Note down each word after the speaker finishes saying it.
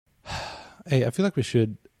Hey, I feel like we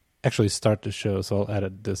should actually start the show, so I'll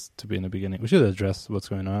edit this to be in the beginning. We should address what's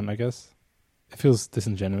going on, I guess. It feels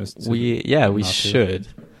disingenuous. We should.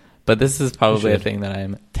 But this is probably a thing that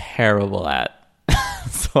I'm terrible at.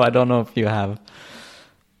 So I don't know if you have.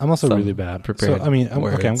 I'm also really bad. So, I mean, I'm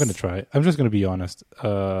going to try. I'm just going to be honest.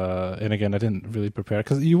 And again, I didn't really prepare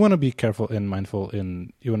because you want to be careful and mindful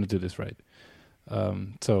you want to do this right.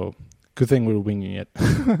 So good thing we're winging it.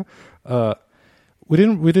 We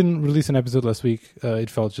didn't release an episode last week. It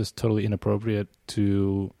felt just totally inappropriate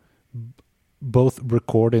to both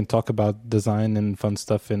record and talk about design and fun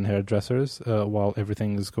stuff in hairdressers while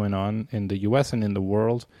everything is going on in the US and in the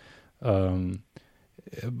world.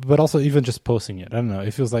 But also even just posting it. I don't know.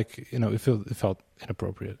 It feels like, it felt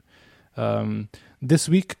inappropriate. This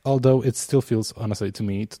week, although it still feels, honestly, to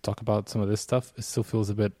me, to talk about some of this stuff, it still feels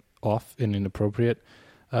a bit off and inappropriate.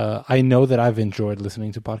 I know that I've enjoyed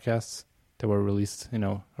listening to podcasts that were released,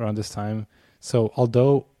 around this time. So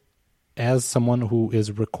although as someone who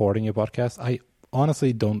is recording a podcast, I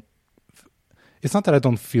honestly don't, it's not that I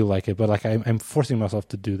don't feel like it, but like I'm forcing myself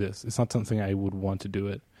to do this. It's not something I would want to do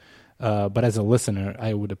it. But as a listener,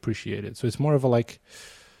 I would appreciate it. So it's more of a like,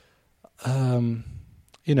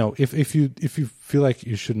 if you feel like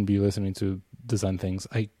you shouldn't be listening to design things,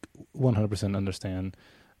 I 100% understand.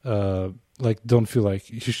 Don't feel like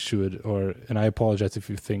you should, and I apologize if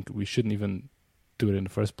you think we shouldn't even do it in the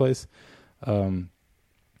first place.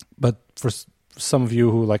 But for some of you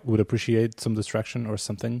who would appreciate some distraction or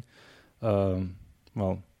something,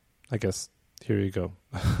 well, I guess here you go.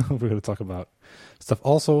 We're going to talk about stuff.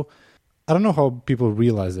 Also, I don't know how people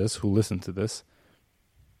realize this who listen to this.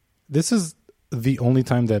 This is the only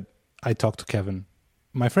time that I talk to Kevin,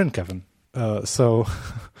 my friend Kevin. So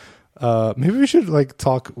maybe we should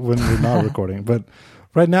talk when we're not recording. But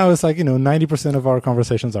right now it's 90% of our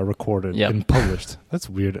conversations are recorded and published. That's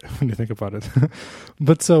weird when you think about it.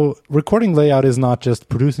 But so recording layout is not just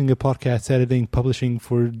producing a podcast, editing, publishing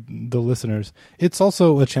for the listeners. It's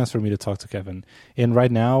also a chance for me to talk to Kevin. And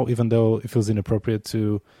right now, even though it feels inappropriate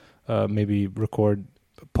to maybe record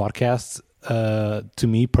podcasts, to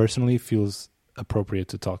me personally feels appropriate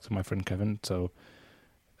to talk to my friend Kevin. So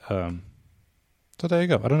there you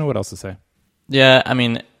go. I don't know what else to say. Yeah, I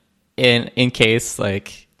mean, in case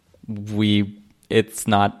it's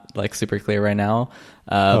not super clear right now.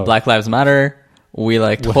 Black Lives Matter. We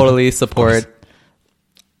totally support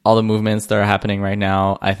all the movements that are happening right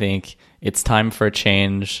now. I think it's time for a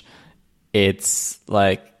change. It's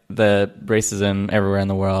the racism everywhere in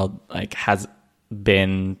the world has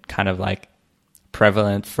been kind of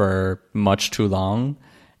prevalent for much too long,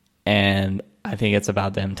 and I think it's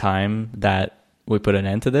about damn time that we put an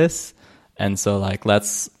end to this. And so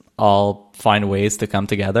let's all find ways to come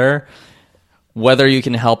together, whether you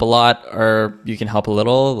can help a lot or you can help a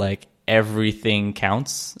little. Everything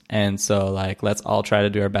counts. And so let's all try to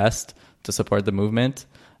do our best to support the movement,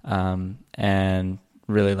 and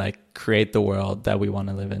really create the world that we want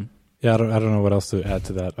to live in. Yeah, I don't know what else to add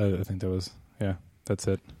to that. I think that's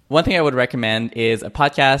it. One thing I would recommend is a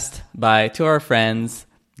podcast by two of our friends,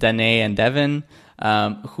 Danae and Devin,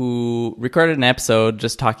 who recorded an episode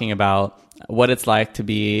just talking about what it's like to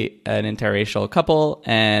be an interracial couple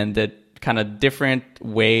and the kind of different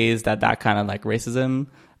ways that kind of racism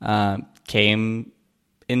came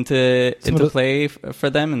into play for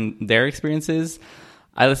them and their experiences.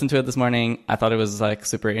 I listened to it this morning. I thought it was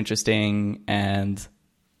super interesting, and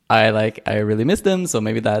I really missed them. So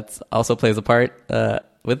maybe that also plays a part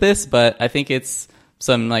with this. But I think it's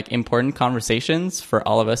some important conversations for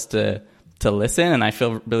all of us to listen, and I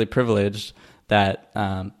feel really privileged that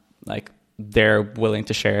they're willing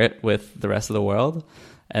to share it with the rest of the world.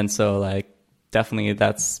 And so definitely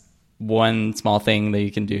that's one small thing that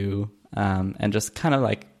you can do, and just kind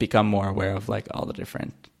of become more aware of all the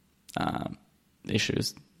different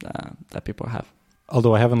issues that people have.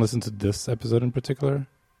 Although I haven't listened to this episode in particular,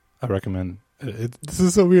 I recommend it. This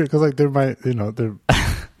is so weird because they're they're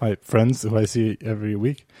my friends who I see every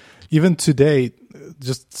week. Even today,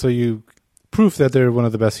 just so you proof that they're one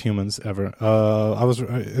of the best humans ever.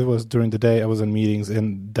 It was during the day I was in meetings,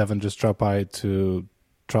 and Devin just dropped by to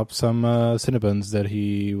drop some Cinnabons that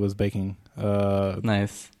he was baking.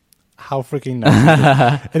 Nice. How freaking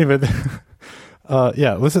nice. Anyway,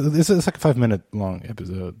 listen, this is a 5-minute long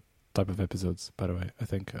episode, type of episodes, by the way, I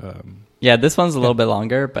think. This one's a little bit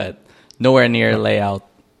longer, but nowhere near layout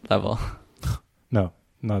level. No,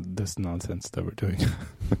 not this nonsense that we're doing.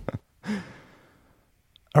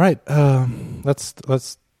 All right,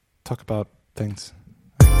 let's talk about things.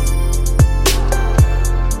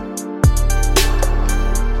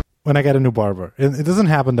 when I get a new barber, and it doesn't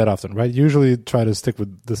happen that often, right? Usually try to stick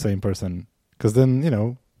with the same person because then,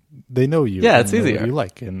 they know you. Yeah, it's and know easier. what you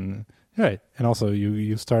like, and right. And also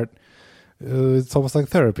you start, it's almost like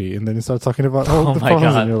therapy, and then you start talking about all the my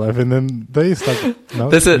problems God. in your life, and then they start,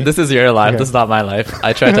 This is your life. Okay. This is not my life.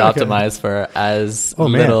 I try to Okay. optimize for as Oh,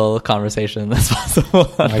 man. little conversation as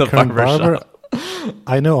possible at my the current barber shop.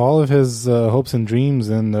 I know all of his hopes and dreams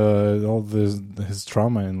and all his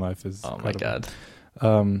trauma in life is Oh my incredible.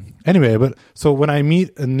 God. Anyway, but so when I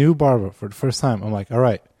meet a new barber for the first time, I'm like, all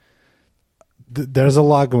right, there's a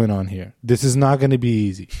lot going on here. This is not going to be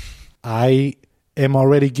easy. I am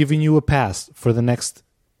already giving you a pass for the next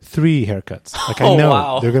 3 haircuts. Like I Oh, know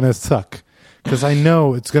wow. they're going to suck because I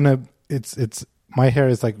know it's my hair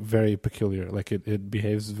is like very peculiar. Like it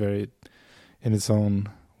behaves very in its own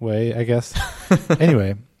way, I guess.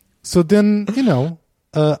 Anyway, so then,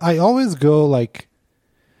 I always go like,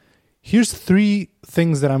 here's 3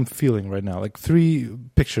 things that I'm feeling right now, like 3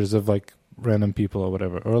 pictures of like random people or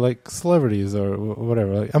whatever, or like celebrities or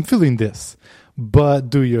whatever. Like, I'm feeling this, but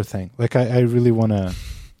do your thing. Like I really want to,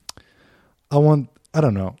 I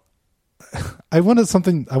don't know. I want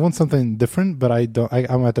something different, but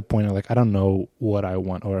I'm at the point of like, I don't know what I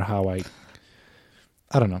want or how I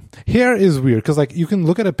don't know. Hair is weird because like you can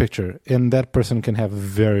look at a picture and that person can have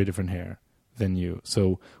very different hair than you.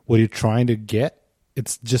 So what you're trying to get,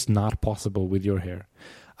 it's just not possible with your hair.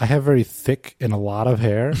 I have very thick and a lot of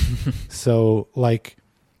hair. So like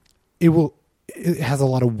it has a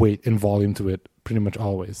lot of weight and volume to it pretty much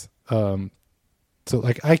always. So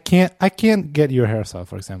like I can't get your hairstyle,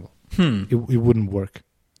 for example. It wouldn't work.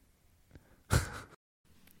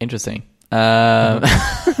 Interesting. I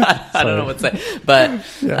don't know what to say, but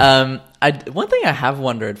one thing I have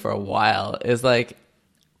wondered for a while is like,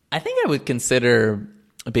 I think I would consider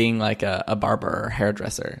being like a barber or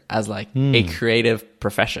hairdresser as like a creative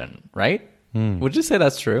profession, right? Would you say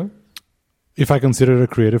that's true? If I consider it a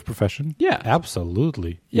creative profession? Yeah.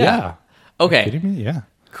 Absolutely. Yeah. Are Okay. you kidding me? Yeah.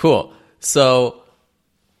 Cool. So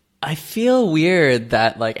I feel weird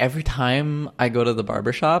that like every time I go to the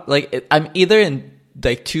barbershop, like I'm either in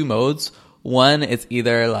like 2 modes. One, it's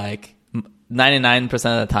either like 99%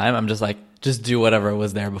 of the time I'm just like, just do whatever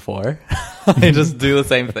was there before. I just do the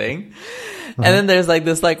same thing. And then there's like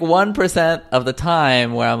this like 1% of the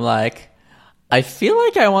time where I'm like, I feel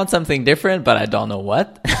like I want something different, but I don't know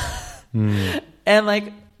what. And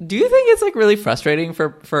like, do you think it's like really frustrating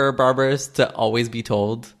for barbers to always be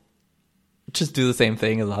told, just do the same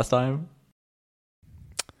thing as last time?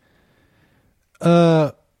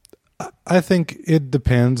 I think it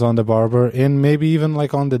depends on the barber and maybe even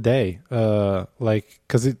like on the day. Like,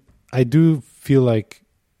 cause I do feel like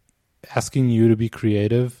asking you to be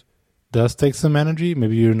creative does take some energy.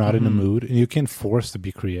 Maybe you're not in the mood and you can't force to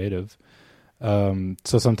be creative. So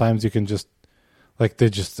sometimes you can just like, they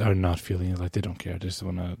just are not feeling it. Like they don't care. They just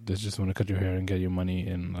want to cut your hair and get your money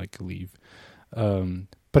and like leave.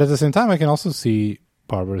 But at the same time, I can also see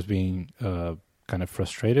barbers being, kind of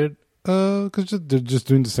frustrated because they're just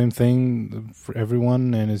doing the same thing for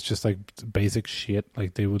everyone, and it's just like basic shit.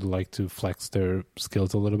 Like they would like to flex their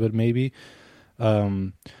skills a little bit, maybe.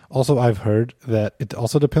 Also, I've heard that it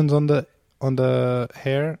also depends on the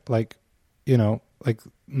hair. Like, like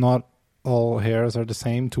not all hairs are the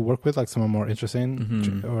same to work with. Like some are more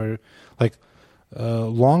interesting, or like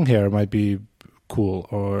long hair might be cool,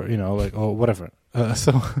 or like whatever.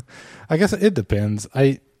 So I guess it depends.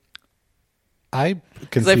 I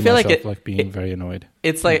can see feel myself like being very annoyed.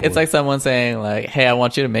 It's like someone saying like, "Hey, I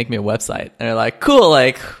want you to make me a website," and they're like, "Cool,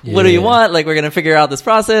 like, what do you want? Like, we're gonna figure out this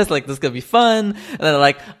process. Like, this is gonna be fun." And then they're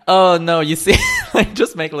like, "Oh no, you see, like,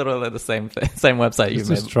 just make literally the same website you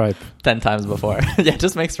made Stripe 10 times before." Yeah,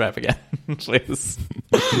 just make Stripe again, please.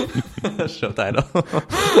 Show title.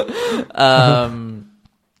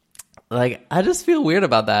 Like, I just feel weird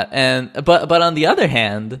about that, but on the other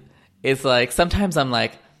hand, it's like sometimes I'm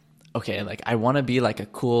like, okay, like I want to be like a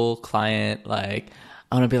cool client. Like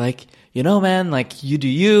I want to be like, man, like you do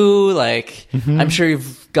you. Like I'm sure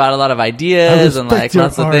you've got a lot of ideas and like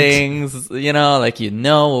lots of things. Like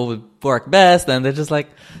what would work best. And they're just like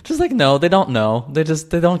no, they don't know. They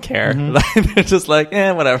don't care. Like they're just like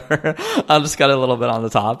whatever. I'll just cut a little bit on the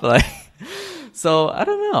top. Like so I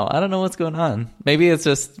don't know. I don't know what's going on. Maybe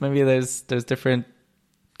there's different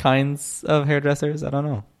kinds of hairdressers. I don't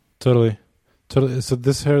know. Totally. So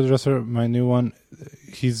this hairdresser, my new one,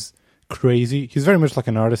 he's crazy. He's very much like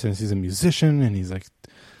an artist, and he's a musician, and he's like,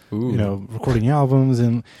 recording albums,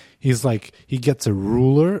 and he's like, he gets a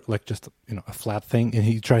ruler, like just a flat thing, and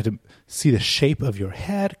he tries to see the shape of your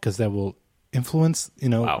head because that will influence,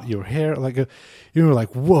 Wow. your hair. Like, you were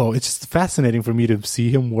like, whoa! It's just fascinating for me to see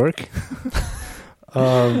him work.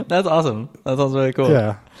 That's awesome. That sounds really cool.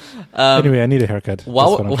 Yeah. Anyway, I need a haircut.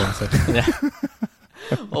 While, That's what I'm trying to say. yeah.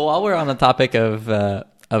 Well, while we're on the topic of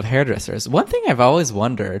hairdressers, one thing I've always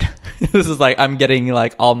wondered. This is like I'm getting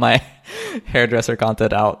like all my hairdresser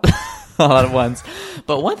content out all at once.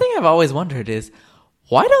 But one thing I've always wondered is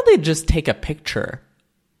why don't they just take a picture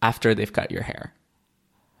after they've cut your hair?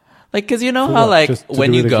 Like, cause you know For how what? like Just to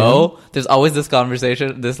when do you it go, again? there's always this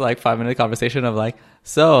conversation, this like 5-minute conversation of like,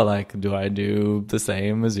 so like, do I do the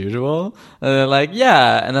same as usual? And they're like,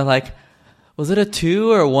 yeah. And they're like, was it a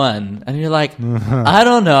 2 or 1? And you're like, I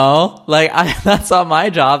don't know. Like, that's not my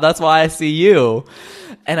job. That's why I see you.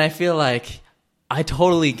 And I feel like I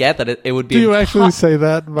totally get that it would be. Do you actually say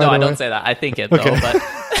that? By No, the I way? don't say that. I think it Okay. though,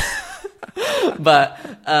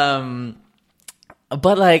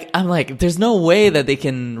 but like I'm like, there's no way that they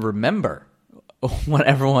can remember what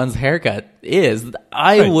everyone's haircut is.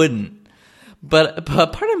 I Right. wouldn't. But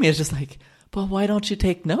part of me is just like, but why don't you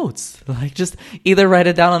take notes? Like, just either write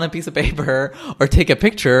it down on a piece of paper or take a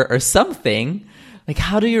picture or something. Like,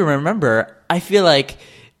 how do you remember? I feel like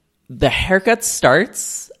the haircut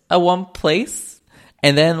starts at one place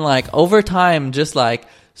and then like over time just like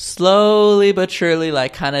slowly but surely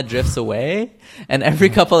like kind of drifts away, and every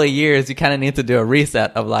couple of years you kind of need to do a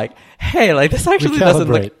reset of like, hey, like this actually doesn't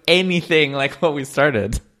Recalibrate. look anything like what we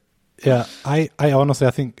started. Yeah, I honestly,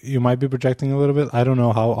 I think you might be projecting a little bit. I don't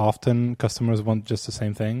know how often customers want just the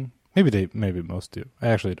same thing. Maybe most do. I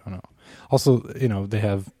actually don't know. Also, they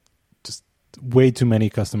have just way too many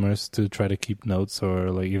customers to try to keep notes or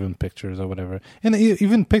like even pictures or whatever. And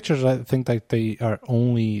even pictures, I think like they are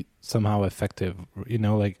only somehow effective.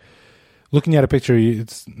 Like looking at a picture,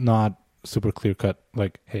 it's not super clear cut.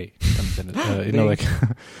 Like, hey, like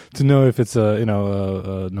to know if it's a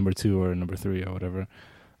number 2 or number 3 or whatever.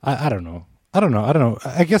 I don't know.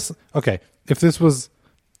 I guess, okay, if this was,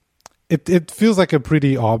 it feels like a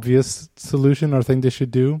pretty obvious solution or thing they should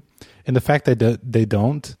do. And the fact that they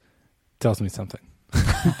don't tells me something.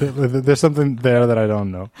 There's something there that I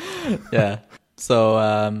don't know. Yeah.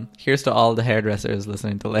 So here's to all the hairdressers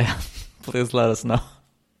listening to Layout. Please let us know.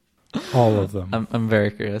 All of them. I'm very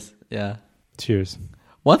curious. Yeah. Cheers.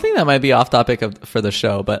 One thing that might be off topic for the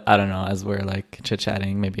show, but I don't know, as we're like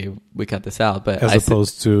chit-chatting, maybe we cut this out. But As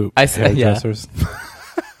opposed to hairdressers.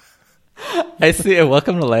 I see.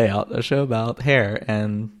 Welcome to Layout, a show about hair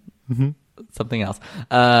and something else.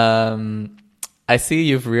 I see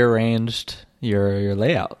you've rearranged your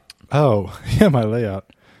layout. Oh, yeah, my layout.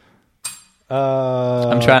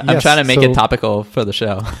 I'm trying to make it topical for the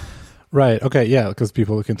show. Right. Okay. Yeah, because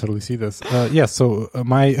people can totally see this. So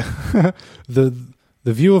my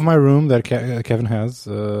the view of my room that Kevin has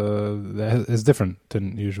is different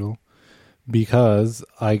than usual because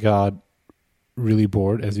I got really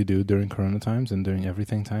bored, as you do during Corona times and during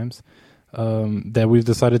everything times. That we've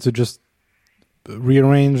decided to just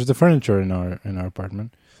rearrange the furniture in our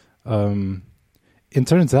apartment. It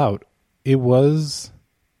turns out it was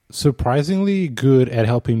surprisingly good at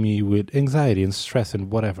helping me with anxiety and stress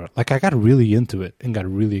and whatever. Like I got really into it and got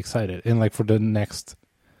really excited. And like for the next,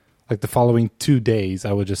 like the following 2 days,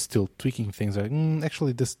 I was just still tweaking things. Like,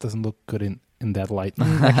 actually, this doesn't look good in that light.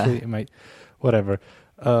 Actually, it might, whatever.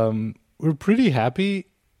 We're pretty happy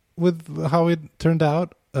with how it turned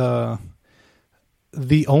out.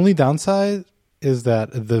 The only downside is that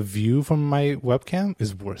the view from my webcam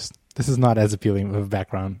is worse. This is not as appealing of a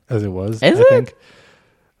background as it was. Is I it? think.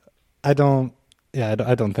 I don't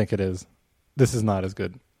think it is. This is not as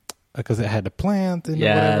good because it had a plant and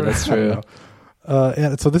Yeah, whatever. that's I don't true. know.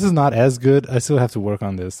 And so this is not as good. I still have to work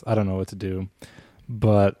on this. I don't know what to do,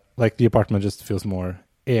 but like the apartment just feels more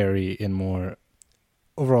airy and more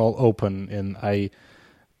overall open. And I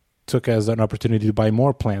took as an opportunity to buy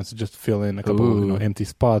more plants to just fill in a couple of empty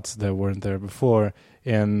spots that weren't there before.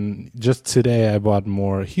 And just today I bought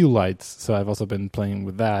more hue lights, so I've also been playing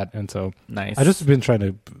with that. And so Nice. I just been trying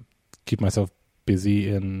to keep myself busy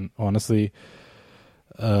and honestly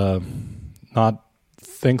not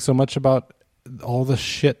think so much about all the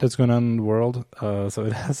shit that's going on in the world. So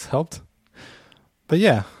it has helped. But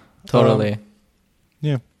yeah. Totally.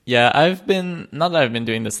 Yeah. Yeah, I've been, not that I've been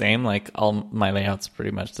doing the same, like all my layouts pretty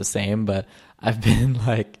much the same, but I've been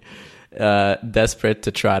like desperate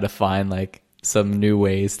to try to find like some new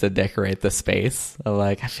ways to decorate the space.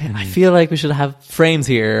 Like I feel like we should have frames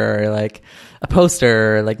here, or like a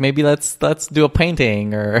poster, or like maybe let's do a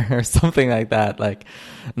painting or something like that. Like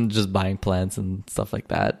I'm just buying plants and stuff like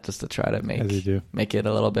that just to try to As you do. make it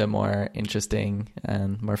a little bit more interesting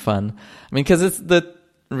and more fun. I mean, because it's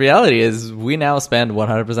reality is we now spend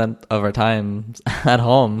 100% of our time at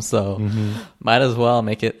home, so might as well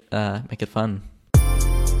make it fun.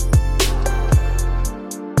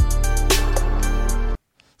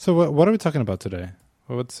 So what are we talking about today?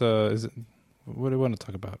 What do you want to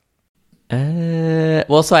talk about?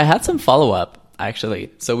 Well, so I had some follow-up,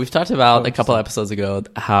 actually. So we've talked about a couple episodes ago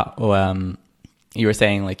how you were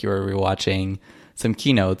saying like you were rewatching some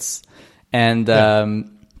keynotes, and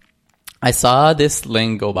I saw this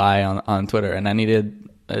link go by on Twitter, and I needed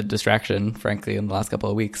a distraction, frankly, in the last couple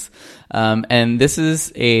of weeks. And this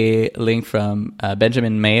is a link from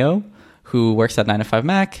Benjamin Mayo, who works at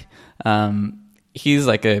 9to5Mac. He's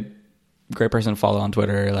like a great person to follow on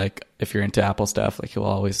Twitter. Like if you're into Apple stuff, like he'll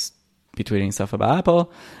always be tweeting stuff about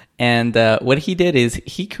Apple. And what he did is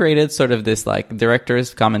he created sort of this like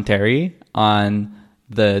director's commentary on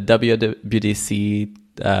the WWDC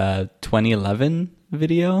 2011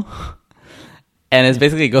 video. And it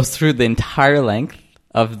basically goes through the entire length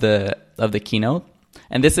of the keynote.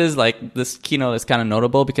 And this keynote is kind of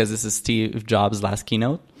notable because this is Steve Jobs' last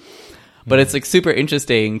keynote. But it's like super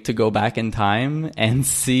interesting to go back in time and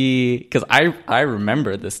see, because I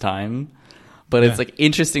remember this time, but it's like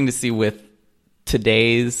interesting to see with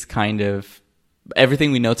today's kind of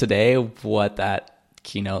everything we know today, what that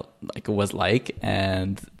keynote like was like,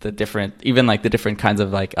 and the different kinds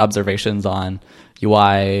of like observations on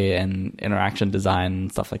UI and interaction design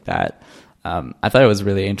and stuff like that. I thought it was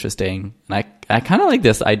really interesting, and I kind of like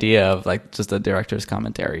this idea of like just a director's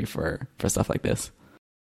commentary for stuff like this.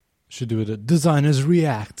 Should do it at Designers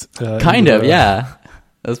React. Yeah.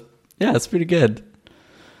 It's pretty good.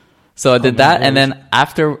 So I did that, and then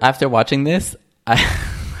after watching this,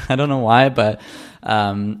 I don't know why, but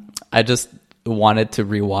I just wanted to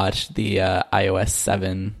rewatch the iOS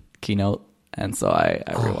 7 keynote, and so I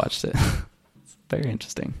rewatched it. It's very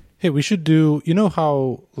interesting. Hey, we should do, you know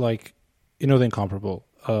how, like, the Incomparable,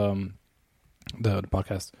 the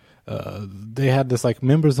podcast, they had this like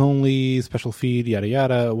members only special feed, yada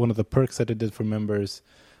yada. One of the perks that it did for members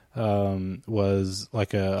was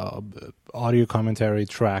like a audio commentary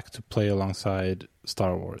track to play alongside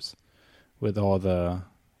Star Wars with all the,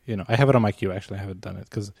 I have it on my queue. Actually, I haven't done it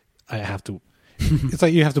because I have to. It's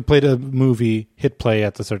like you have to play the movie, hit play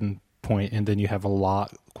at a certain point, and then you have a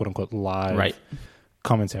lot, quote unquote, live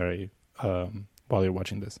commentary while you're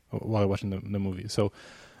watching the movie. So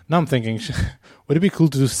now I'm thinking, would it be cool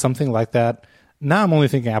to do something like that? Now I'm only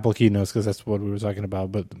thinking Apple keynotes because that's what we were talking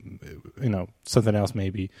about, but something else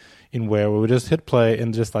maybe in where we would just hit play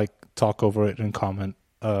and just like talk over it and comment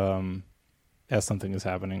as something is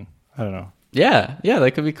happening. I don't know. Yeah,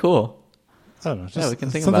 that could be cool. I don't know. Just we can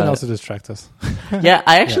think something about else to distract us.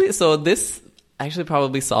 So this actually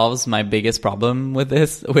probably solves my biggest problem with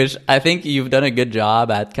this, which I think you've done a good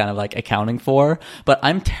job at kind of like accounting for, but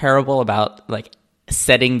I'm terrible about like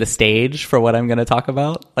setting the stage for what I'm going to talk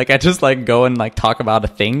about. Like I just like go and like talk about a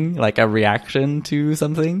thing, like a reaction to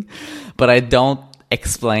something, but I don't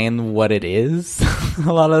explain what it is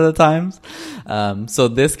a lot of the times. So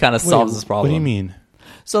this kind of solves this problem. What do you mean?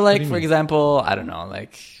 So like, for example, I don't know,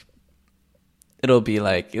 like it'll be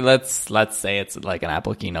like, let's say it's like an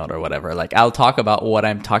Apple keynote or whatever. Like I'll talk about what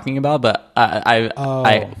I'm talking about, but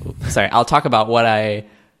I'll talk about what I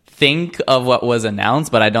think of what was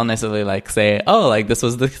announced, but I don't necessarily like say, oh, like this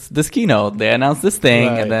was this keynote, they announced this thing,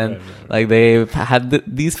 and then like they had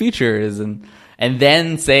these features, and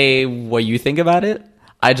then say what you think about it.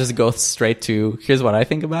 I just go straight to here's what I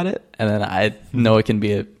think about it, and then I know it can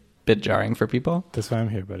be a bit jarring for people. That's why I'm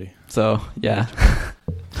here, buddy. So yeah,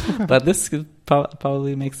 but this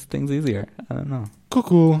probably makes things easier. I don't know.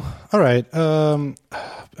 Cool. All right.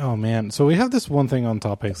 Oh man. So we have this one thing on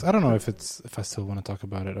topics. I don't know if I still want to talk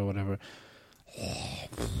about it or whatever.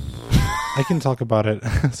 I can talk about it.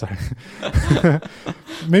 Sorry.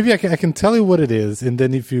 Maybe I can tell you what it is, and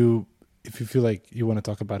then if you feel like you want to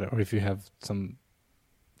talk about it, or if you have some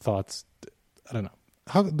thoughts, I don't know.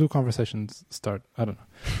 How do conversations start? I don't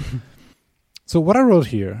know. So what I wrote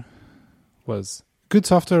here was good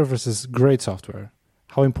software versus great software.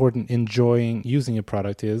 How important enjoying using a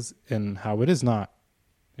product is, and how it is not,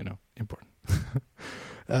 important.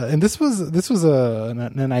 And this was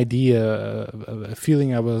an idea, a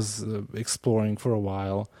feeling I was exploring for a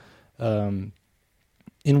while, in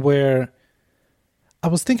where I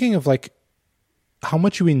was thinking of like how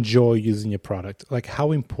much you enjoy using a product, like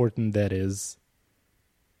how important that is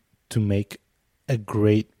to make a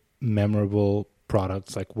great, memorable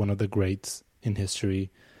product, like one of the greats in history.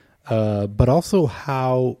 But also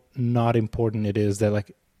how not important it is that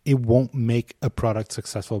like it won't make a product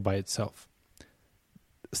successful by itself.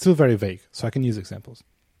 Still very vague, so I can use examples.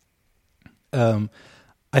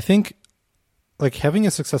 I think like having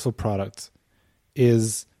a successful product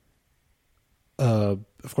is, of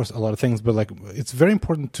course, a lot of things, but like it's very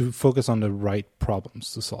important to focus on the right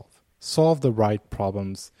problems to solve the right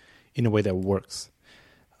problems in a way that works.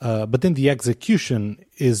 But then the execution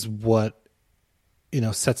is what,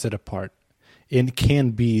 sets it apart and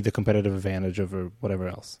can be the competitive advantage over whatever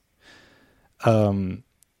else.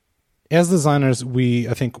 As designers,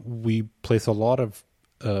 I think we place a lot of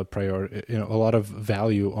priority, a lot of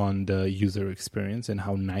value on the user experience and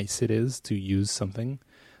how nice it is to use something.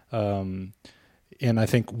 And I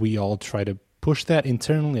think we all try to push that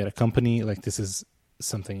internally at a company. Like, this is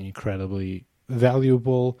something incredibly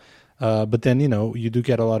valuable. But then, you do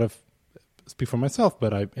get a lot of, speak for myself,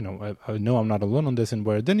 but I know I'm not alone on this, and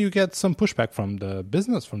where then you get some pushback from the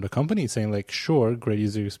business, from the company, saying like, sure, great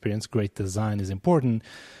user experience, great design is important,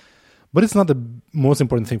 but it's not the most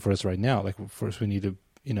important thing for us right now. Like, first we need to,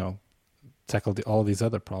 tackle all these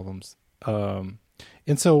other problems. And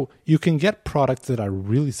so you can get products that are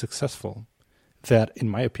really successful that, in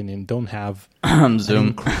my opinion, don't have an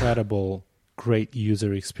incredible, great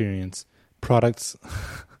user experience. Products,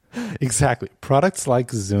 exactly. Products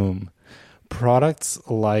like Zoom, products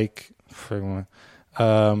like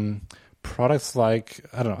products like,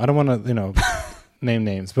 I don't want to, name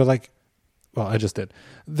names, but like, well, I just did.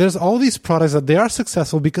 There's all these products that they are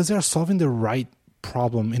successful because they are solving the right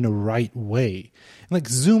problem in the right way. Like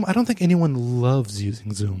Zoom, I don't think anyone loves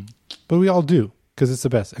using Zoom, but we all do because it's the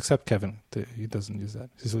best, except Kevin. He doesn't use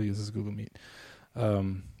that. He still uses Google Meet.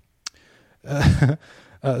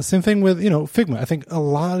 Same thing with, Figma. I think a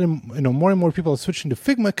lot of, more and more people are switching to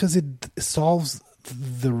Figma because it solves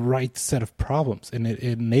the right set of problems and it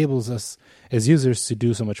enables us as users to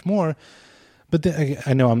do so much more. But then,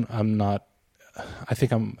 I know I'm not, I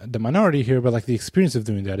think I'm the minority here, but like the experience of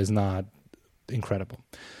doing that is not incredible.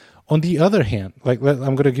 On the other hand, like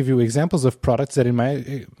I'm going to give you examples of products that, in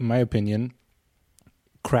my opinion,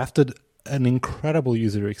 crafted an incredible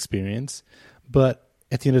user experience, but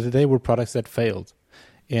at the end of the day, were products that failed.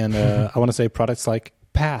 And I want to say products like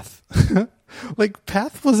Path. Like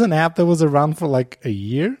Path was an app that was around for like a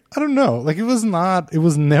year. I don't know. Like it was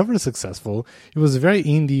never successful. It was very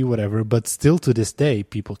indie, whatever, but still to this day,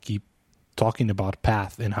 people keep talking about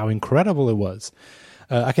Path and how incredible it was.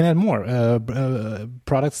 I can add more.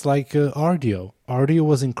 Products like Ardio. Ardio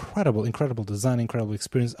was incredible design, incredible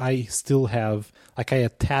experience. I still have, I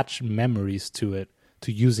attach memories to it,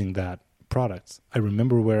 to using that product. I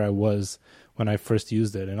remember where I was when I first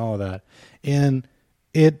used it and all of that. And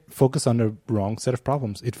it focused on the wrong set of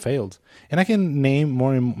problems. It failed. And I can name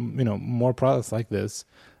more products like this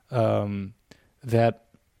that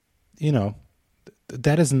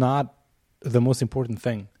is not the most important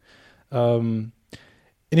thing.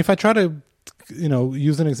 And if I try to,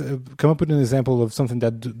 come up with an example of something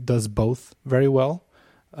that does both very well,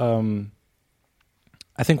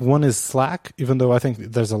 I think one is Slack, even though I think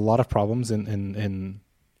there's a lot of problems in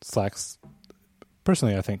Slack's,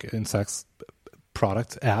 personally, I think in Slack's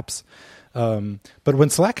product apps. But when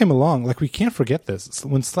Slack came along, like we can't forget this,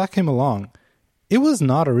 when Slack came along, it was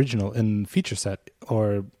not original in feature set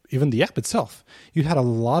or even the app itself. You had a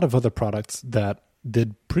lot of other products that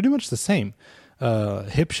did pretty much the same.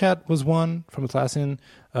 HipChat was one from Atlassian.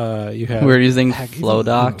 You had we were using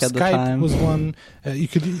FlowDoc at the time. Skype was one.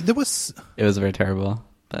 It was very terrible.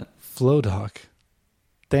 But FlowDoc.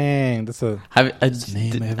 Dang, that's a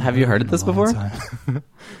name. Have you heard of this before?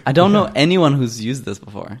 I don't know anyone who's used this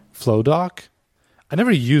before. FlowDoc? I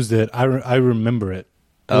never used it. I remember it.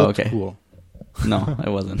 Oh, okay. Cool. No, it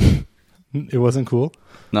wasn't. It wasn't cool?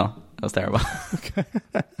 No, it was terrible. Okay.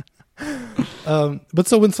 But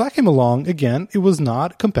so when Slack came along, again, it was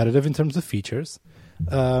not competitive in terms of features.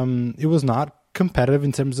 It was not competitive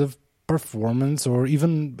in terms of performance or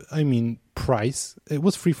even, price. It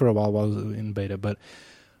was free for a while I was in beta, but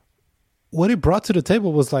what it brought to the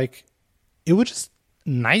table was like, it was just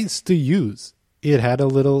nice to use. It had a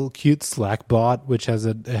little cute Slack bot, which had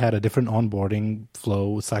a different onboarding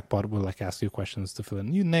flow. Slack bot would like ask you questions to fill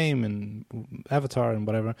in your name and avatar and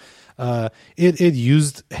whatever. It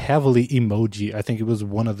used heavily emoji. I think it was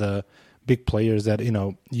one of the big players that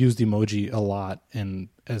used emoji a lot and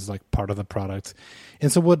as like part of the product.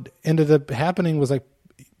 And so what ended up happening was like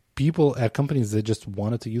people at companies that just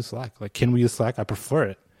wanted to use Slack. Like, can we use Slack? I prefer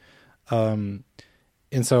it. And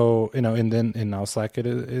so and now Slack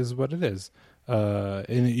is what it is.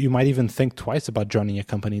 And you might even think twice about joining a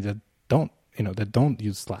company that don't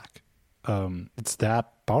use Slack. It's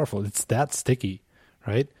that powerful. It's that sticky,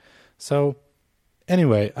 right? So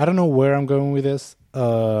anyway, I don't know where I'm going with this.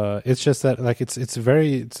 It's just that like it's a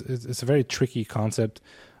very tricky concept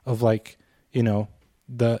of like,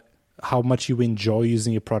 the how much you enjoy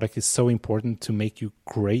using your product is so important to make you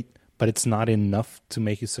great, but it's not enough to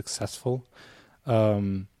make you successful.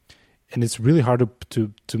 And it's really hard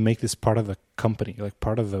to make this part of the company, like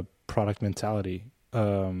part of the product mentality.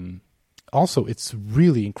 Also, it's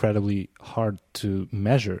really incredibly hard to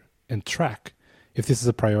measure and track. If this is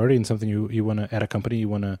a priority and something you want to, at a company, you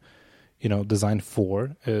want to, design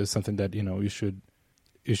for, something that, you should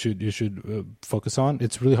focus on.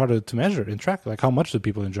 It's really hard to measure and track. Like, how much do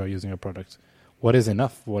people enjoy using your product? What is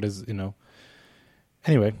enough? What is,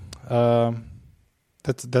 Anyway,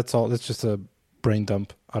 that's all. That's just a brain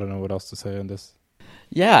dump. I don't know what else to say on this.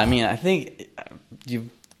 Yeah, I mean, I think you've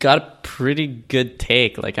got a pretty good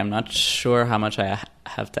take. Like, I'm not sure how much I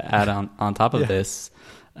have to add on top of this.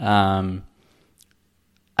 I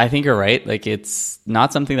think you're right. Like, it's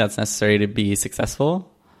not something that's necessary to be successful.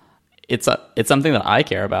 It's something that I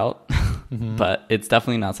care about, but it's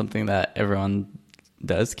definitely not something that everyone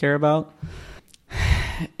does care about.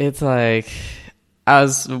 It's like,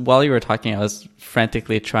 while you were talking, I was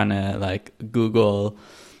frantically trying to like Google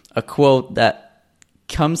a quote that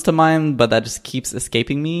comes to mind, but that just keeps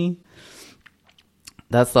escaping me.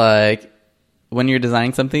 That's like, when you're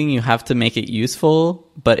designing something, you have to make it useful,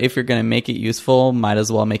 but if you're going to make it useful, might as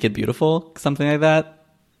well make it beautiful, something like that.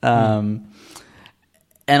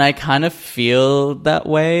 And I kind of feel that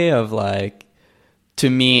way of like, to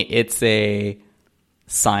me, it's a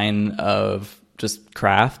sign of just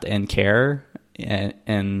craft and care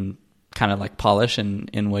and kind of like polish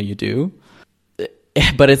in what you do.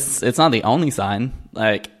 But it's not the only sign.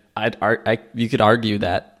 Like, you could argue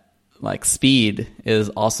that like speed is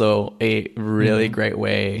also a really great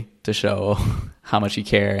way to show how much you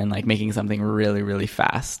care, and like making something really, really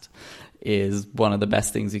fast is one of the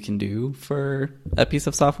best things you can do for a piece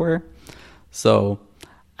of software. So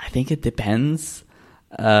I think it depends.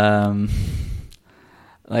 Like,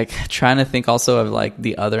 trying to think also of like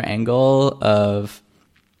the other angle of,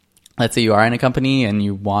 let's say you are in a company and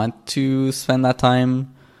you want to spend that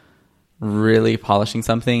time really polishing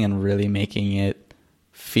something and really making it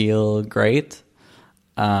feel great.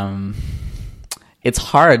 It's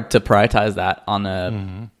hard to prioritize that on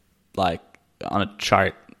a on a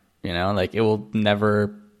chart, like it will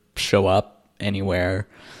never show up anywhere.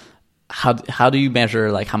 How do you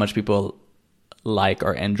measure like how much people like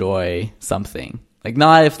or enjoy something? Like,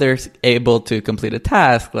 not if they're able to complete a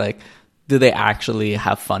task, like, do they actually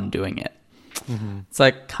have fun doing it? It's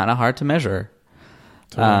like kind of hard to measure.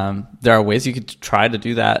 Totally. There are ways you could try to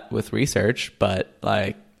do that with research, but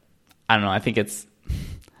like, I don't know. I think it's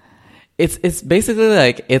basically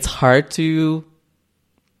like, it's hard to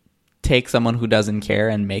take someone who doesn't care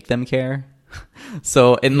and make them care.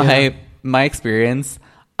 So in my experience,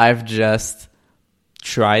 I've just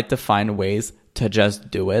tried to find ways to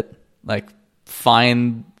just do it. Like,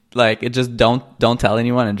 just don't tell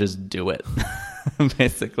anyone and just do it.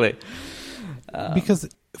 Basically. Because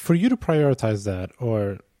for you to prioritize that,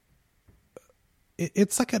 or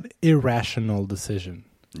it's like an irrational decision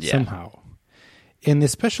somehow. And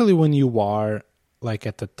especially when you are like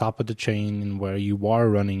at the top of the chain and where you are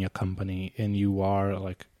running a company and you are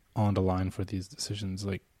like on the line for these decisions,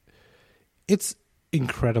 like, it's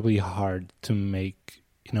incredibly hard to make,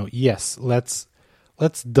 yes, let's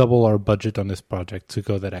double our budget on this project to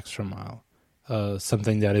go that extra mile.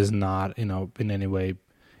 Something that is not, in any way,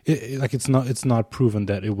 it's not proven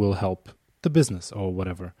that it will help the business or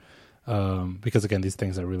whatever. Because again, these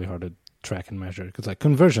things are really hard to track and measure. Because like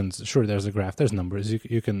conversions, sure, there's a graph, there's numbers.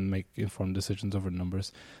 You can make informed decisions over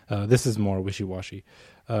numbers. This is more wishy-washy.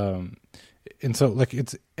 And so like,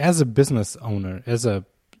 it's, as a business owner, as a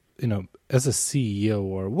CEO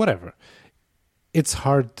or whatever, it's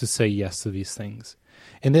hard to say yes to these things.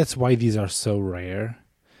 And that's why these are so rare.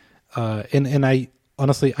 And I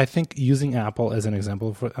honestly, I think using Apple as an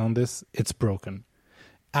example on this, it's broken.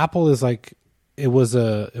 Apple is like, it was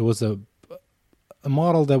a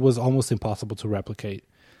model that was almost impossible to replicate.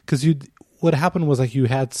 Because what happened was like, you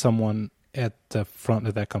had someone at the front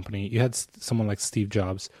of that company, you had someone like Steve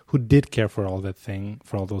Jobs who did care for all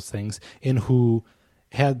those things, and who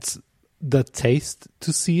had the taste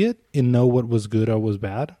to see it and know what was good or was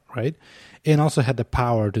bad, right? And also had the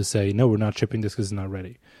power to say, no, we're not shipping this because it's not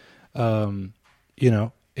ready.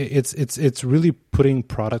 It's really putting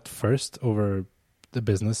product first over the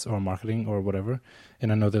business or marketing or whatever.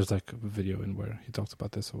 And I know there's like a video in where he talks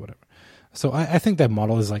about this or whatever. So I think that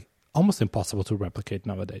model is like almost impossible to replicate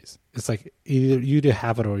nowadays. It's like either you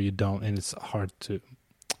have it or you don't, and it's hard to.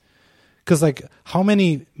 Because like, how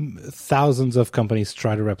many thousands of companies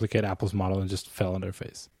try to replicate Apple's model and just fell on their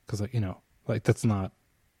face? Because like, that's not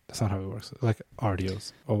That's not how it works. Like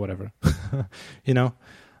RDOs or whatever, you know.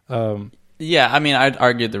 Yeah, I mean, I'd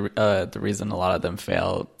argue the reason a lot of them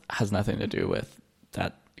fail has nothing to do with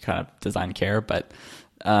that kind of design care, but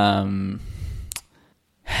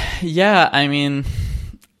yeah, I mean,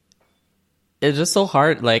 it's just so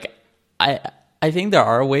hard. Like, I think there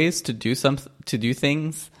are ways to do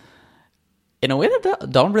things in a way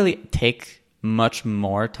that don't really take much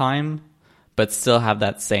more time, but still have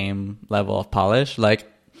that same level of polish. Like,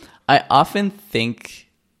 I often think,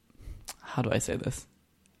 how do I say this?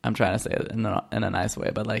 I'm trying to say it in a nice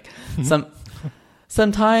way, but like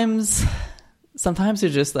sometimes you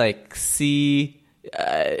just like see,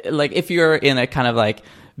 like if you're in a kind of like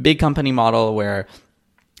big company model where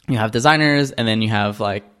you have designers and then you have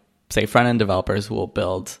like, say, front end developers who will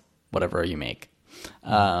build whatever you make.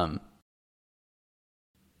 Like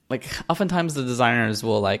oftentimes the designers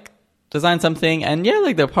will like design something and yeah,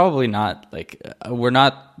 like they're probably not like, I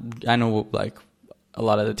know like a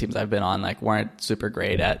lot of the teams I've been on like weren't super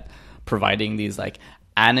great at providing these like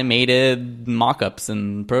animated mock-ups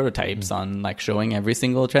and prototypes on like showing every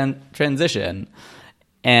single transition.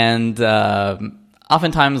 And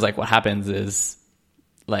oftentimes like what happens is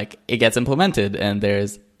like it gets implemented and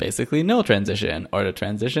there's basically no transition, or the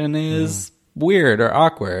transition is weird or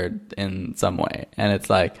awkward in some way. And it's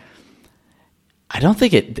like, I don't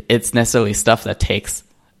think it's necessarily stuff that takes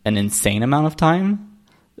an insane amount of time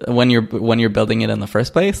when you're building it in the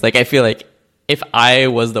first place. Like I feel like if I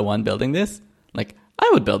was the one building this, like I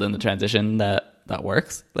would build in the transition that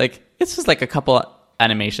works. Like it's just like a couple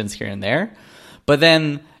animations here and there. But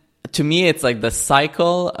then to me it's like the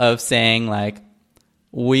cycle of saying like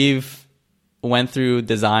we've went through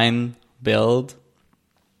design, build,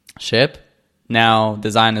 ship. Now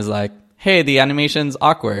design is like, hey, the animation's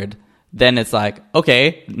awkward. Then it's like,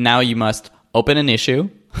 okay, now you must open an issue,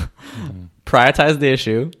 prioritize the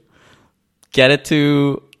issue, get it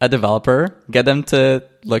to a developer, get them to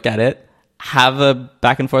look at it, have a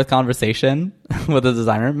back and forth conversation with the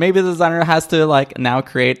designer. Maybe the designer has to like now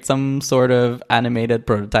create some sort of animated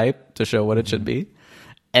prototype to show what it should be.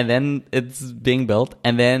 And then it's being built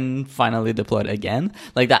and then finally deployed again.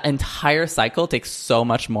 Like that entire cycle takes so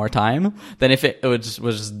much more time than if it was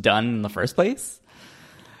just done in the first place.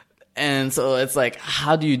 And so it's like,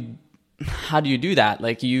 how do you do that?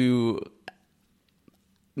 Like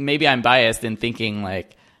maybe I'm biased in thinking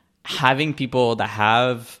like having people that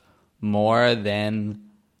have more than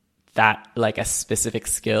that, like a specific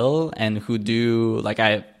skill and who do, like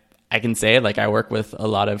I can say like I work with a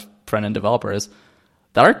lot of front end developers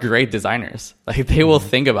that are great designers. Like they will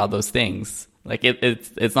think about those things. Like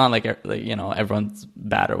it's not like, you know, everyone's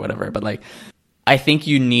bad or whatever, but like I think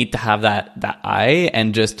you need to have that eye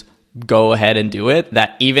and just go ahead and do it.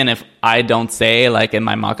 That even if I don't say like in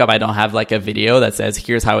my mockup, I don't have like a video that says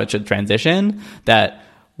here's how it should transition, that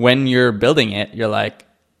when you're building it, you're like,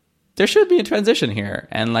 there should be a transition here,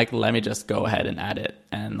 and like let me just go ahead and add it.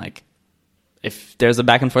 And like if there's a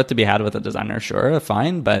back and forth to be had with a designer, sure,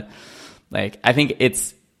 fine. But like I think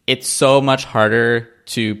it's so much harder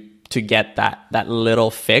to get that little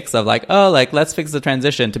fix of like, oh, like let's fix the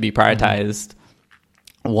transition to be prioritized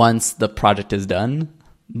once the project is done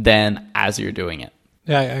than as you're doing it.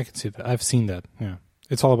 Yeah, I can see that. I've seen that. Yeah,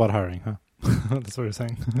 it's all about hiring, huh? That's what you're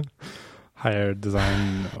saying. Hire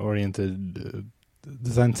design-oriented,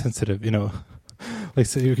 design-sensitive. You know, like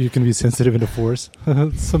so you can be sensitive in the force.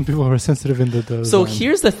 Some people are sensitive in the So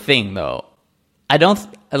here's the thing, though. I don't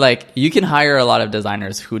like you can hire a lot of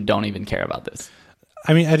designers who don't even care about this.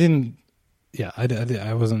 I mean, I didn't. Yeah,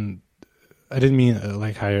 I wasn't. I didn't mean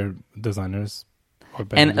like hire designers.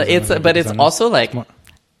 And it's also like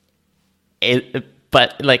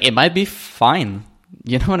but like it might be fine.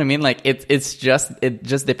 You know what I mean? Like it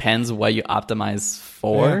just depends what you optimize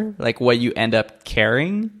for, like what you end up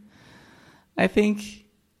caring, I think.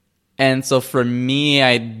 And so for me,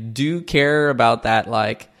 I do care about that,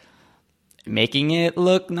 like making it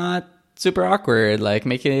look not super awkward, like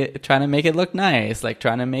trying to make it look nice, like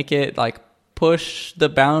trying to make it like push the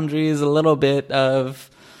boundaries a little bit of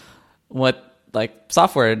what like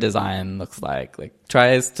software design looks like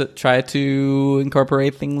try to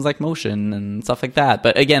incorporate things like motion and stuff like that.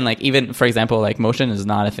 But again, like even for example, like motion is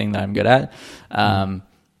not a thing that I'm good at.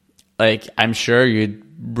 Like I'm sure you'd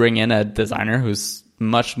bring in a designer who's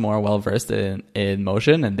much more well versed in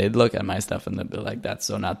motion, and they'd look at my stuff and they'd be like, that's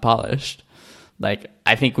so not polished. Like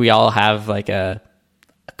I think we all have like a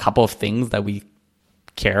couple of things that we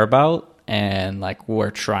care about, and like we're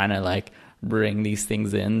trying to like bring these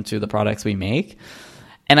things into the products we make.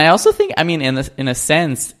 And I also think, I mean, in a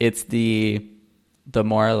sense, it's the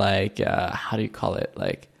more like how do you call it?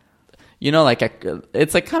 Like like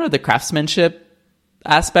it's like kind of the craftsmanship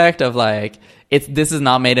aspect of like, this is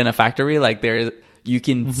not made in a factory. Like you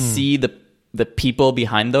can see the people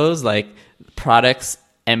behind those, like products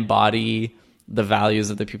embody the values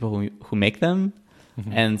of the people who make them.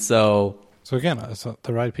 And so again, it's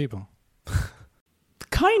the right people.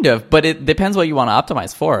 Kind of, but it depends what you want to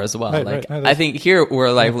optimize for as well. Right. I think here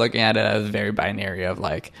we're like looking at it as very binary of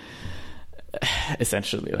like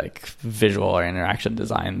essentially like visual or interaction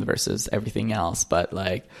design versus everything else. But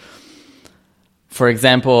like, for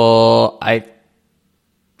example, I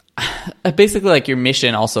basically like your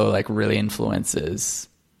mission also like really influences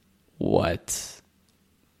what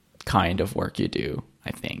kind of work you do,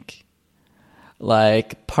 I think.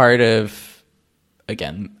 Like part of,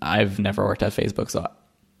 again, I've never worked at Facebook, so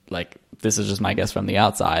like this is just my guess from the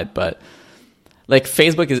outside, but like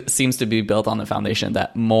Facebook seems to be built on the foundation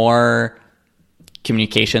that more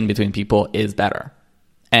communication between people is better.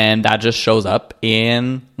 And that just shows up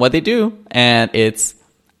in what they do. And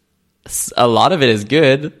a lot of it is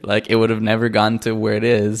good. Like it would have never gone to where it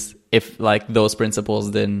is if like those principles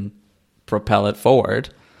didn't propel it forward.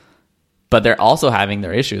 But they're also having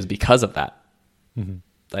their issues because of that.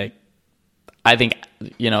 Like, I think,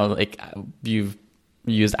 like you've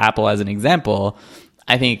used Apple as an example.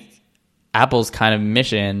 I think Apple's kind of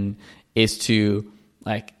mission is to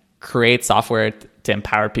like create software to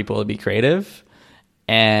empower people to be creative.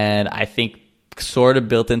 And I think sort of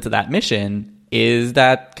built into that mission is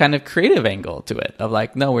that kind of creative angle to it of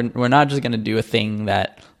like, no, we're not just going to do a thing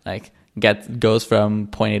that like goes from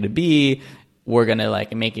point A to B. We're going to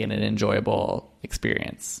like make it an enjoyable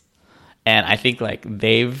experience. And I think like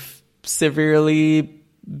they've severely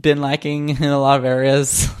been lacking in a lot of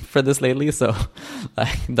areas for this lately. So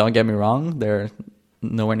like, don't get me wrong, they're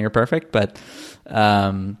nowhere near perfect, but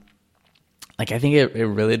like I think it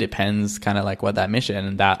really depends kind of like what that mission,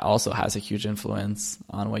 and that also has a huge influence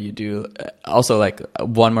on what you do. Also, like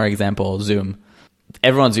one more example, Zoom.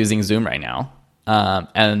 Everyone's using Zoom right now.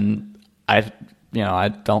 And I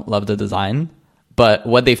don't love the design, but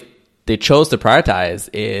what they chose to prioritize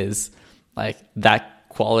is like that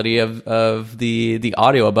quality of the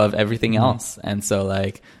audio above everything else. And so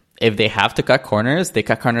like if they have to cut corners, they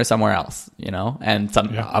cut corners somewhere else, and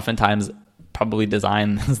oftentimes probably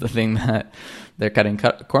design is the thing that they're cutting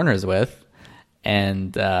corners with.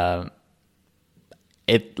 And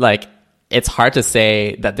it's hard to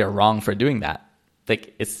say that they're wrong for doing that.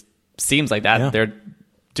 Like it seems like that they're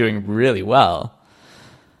doing really well.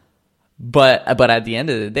 But at the end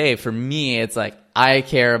of the day, for me, it's like I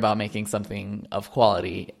care about making something of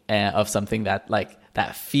quality and of something that like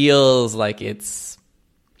that feels like it's,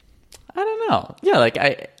 I don't know. Yeah, like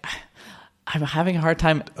I'm having a hard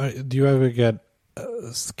time. Do you ever get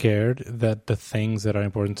scared that the things that are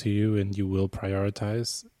important to you and you will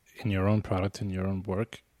prioritize in your own product, in your own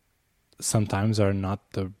work, sometimes are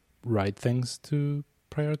not the right things to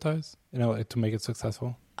prioritize, to make it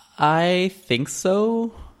successful? I think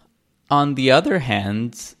so. On the other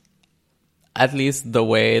hand, at least the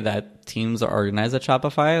way that teams are organized at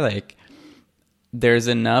Shopify, like there's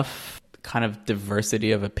enough kind of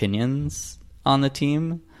diversity of opinions on the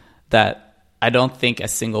team that I don't think a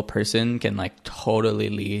single person can like totally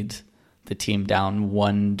lead the team down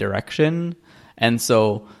one direction. And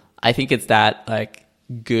so I think it's that like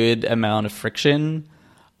good amount of friction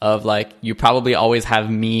of like, you probably always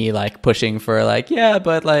have me like pushing for like, yeah,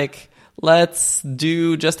 but like, let's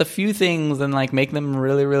do just a few things and like make them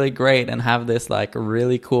really, really great and have this like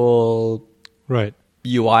really cool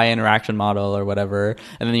UI interaction model or whatever.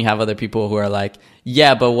 And then you have other people who are like,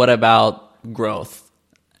 yeah, but what about growth?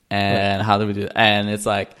 And how do we do that? And it's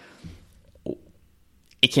like,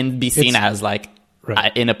 it can be seen as like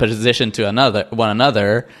in a position to one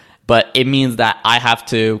another, but it means that I have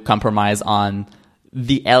to compromise on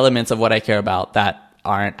the elements of what I care about that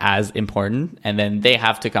aren't as important, and then they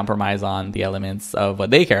have to compromise on the elements of what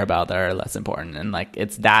they care about that are less important. And like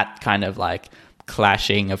it's that kind of like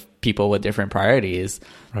clashing of people with different priorities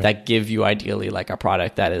that give you ideally like a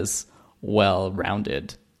product that is well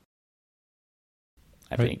rounded,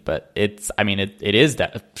 I think. But it is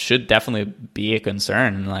that should definitely be a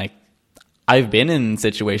concern. Like I've been in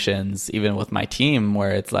situations even with my team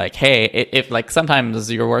where it's like, hey, if like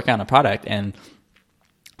sometimes you're working on a product and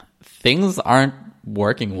things aren't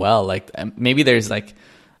working well, like maybe there's like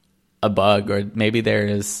a bug, or maybe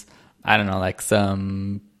there's, I don't know, like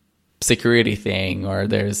some security thing, or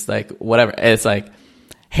there's like whatever. It's like,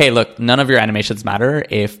 hey, look, none of your animations matter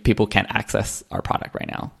if people can't access our product right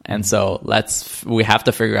now. And so we have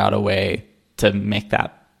to figure out a way to make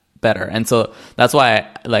that better. And so that's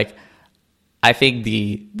why I think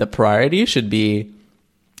the priority should be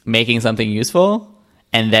making something useful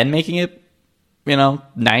and then making it,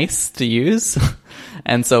 nice to use.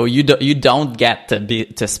 And so you don't get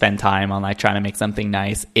to spend time on like trying to make something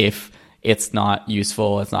nice if it's not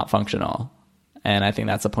useful, it's not functional. And I think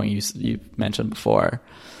that's a point you mentioned before.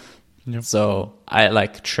 Yep. So I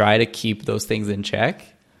like try to keep those things in check,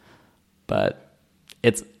 but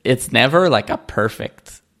it's never like a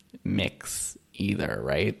perfect mix either,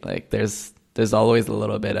 right? Like there's always a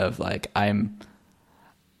little bit of like I'm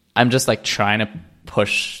just like trying to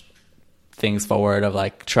push things forward, of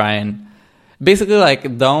like try and basically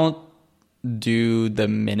like don't do the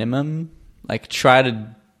minimum, like try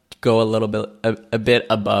to go a little bit a bit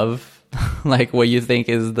above like what you think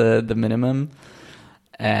is the minimum,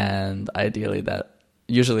 and ideally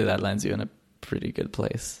usually that lands you in a pretty good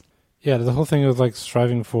place. Yeah, the whole thing of like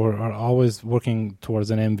striving for or always working towards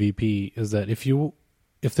an MVP is that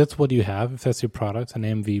if that's what you have, if that's your product, an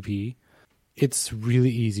MVP, it's really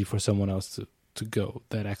easy for someone else to go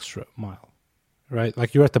that extra mile, right?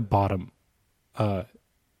 Like you're at the bottom.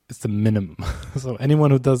 It's the minimum. So anyone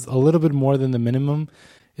who does a little bit more than the minimum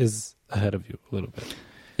is ahead of you a little bit.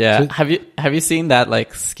 Yeah. So, have you seen that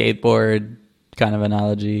like skateboard kind of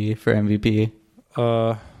analogy for MVP?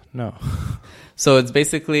 No. So it's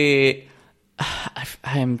basically,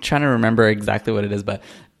 I'm trying to remember exactly what it is, but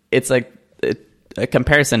it's like a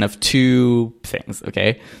comparison of two things.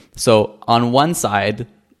 Okay. So on one side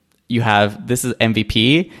you have, this is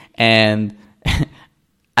MVP, and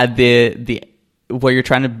at the what you're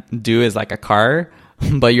trying to do is like a car,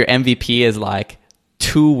 but your MVP is like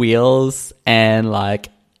 2 wheels and like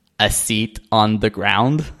a seat on the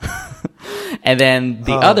ground. And then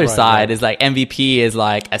the other side is like MVP is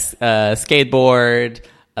like a skateboard,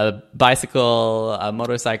 a bicycle, a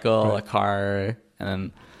motorcycle, a car, and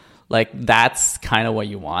then like that's kind of what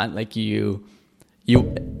you want. Like you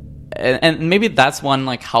and maybe that's one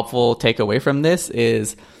like helpful takeaway from this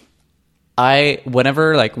is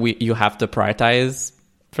whenever like you have to prioritize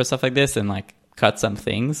for stuff like this and like cut some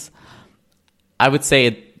things, I would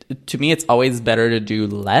say to me it's always better to do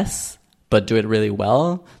less but do it really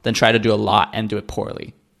well than try to do a lot and do it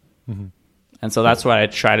poorly. Mm-hmm. And so that's what I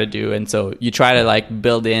try to do. And so you try to like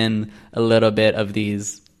build in a little bit of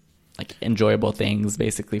these like enjoyable things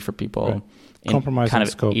basically for people. Right. Compromise kind on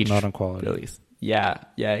of scope, not on quality. Release. Yeah,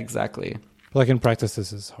 exactly. Like in practice,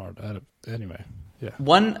 this is hard. Anyway, yeah.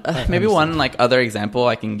 One like other example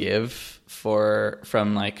I can give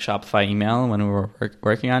from like Shopify email when we were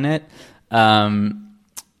working on it.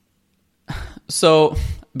 So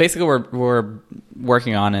basically, we're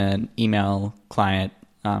working on an email client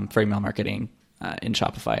for email marketing in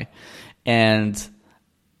Shopify, and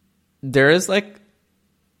there is like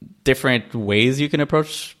different ways you can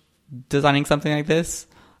approach designing something like this,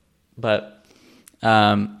 but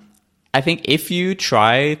I think if you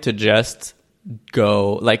try to just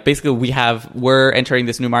go like basically we're entering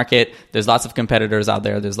this new market. There's lots of competitors out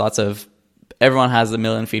there. Everyone has a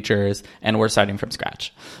million features, and we're starting from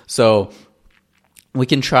scratch. So we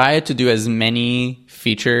can try to do as many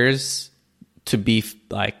features to be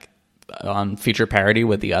like on feature parity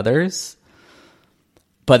with the others,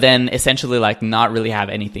 but then essentially like not really have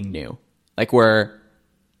anything new. Like we're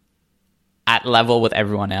at level with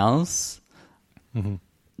everyone else,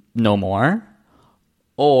 no more.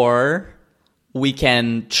 Or we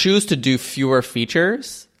can choose to do fewer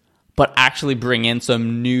features, but actually bring in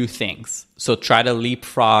some new things. So try to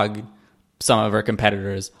leapfrog some of our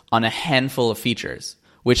competitors on a handful of features,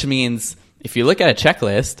 which means if you look at a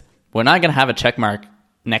checklist, we're not going to have a check mark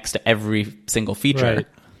next to every single feature, right.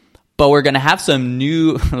 But we're going to have some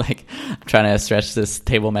new, like I'm trying to stretch this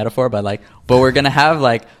table metaphor, but we're going to have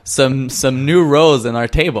like some new rows in our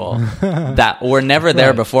table that were never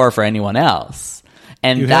there before for anyone else.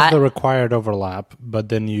 And you have the required overlap, but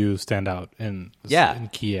then you stand out in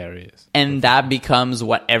key areas. And that becomes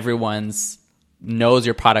what everyone's knows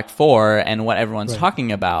your product for and what everyone's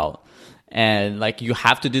talking about. And like you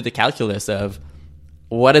have to do the calculus of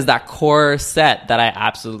what is that core set that I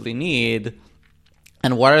absolutely need,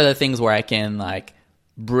 and what are the things where I can like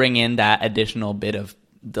bring in that additional bit of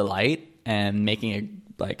delight and making it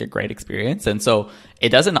like a great experience. And so it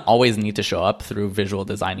doesn't always need to show up through visual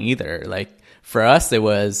design either. Like for us,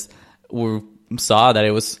 we saw that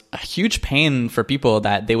it was a huge pain for people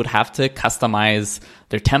that they would have to customize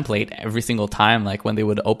their template every single time, like when they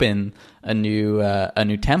would open a new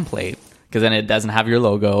template, because then it doesn't have your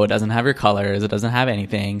logo, it doesn't have your colors, it doesn't have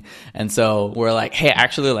anything. And so we're like, hey,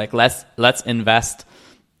 actually, like let's invest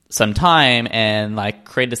some time and like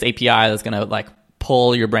create this API that's gonna like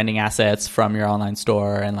pull your branding assets from your online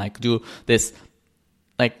store and like do this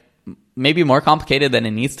like maybe more complicated than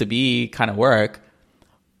it needs to be kind of work,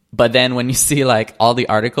 But then when you see like all the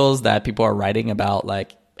articles that people are writing about,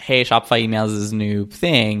 like, hey, Shopify emails is this new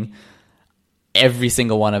thing, every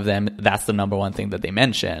single one of them, that's the number one thing that they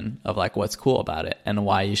mention of like what's cool about it and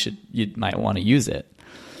why you might want to use it.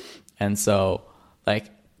 And so like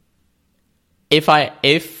if I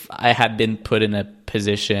had been put in a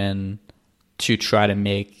position to try to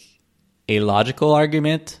make a logical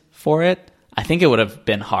argument for it, I think it would have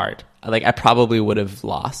been hard. Like I probably would have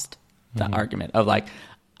lost that argument of like,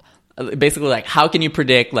 basically like, how can you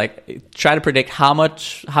predict, like try to predict how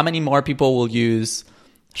many more people will use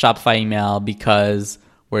Shopify email because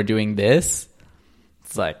we're doing this?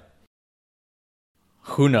 It's like,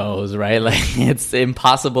 who knows, right? Like it's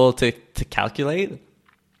impossible to calculate.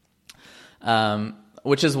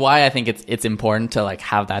 Which is why I think it's important to like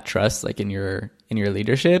have that trust like in your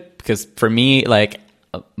leadership, because for me, like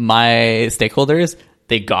my stakeholders,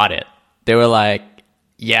 they got it. They were like,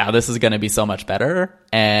 yeah, this is going to be so much better.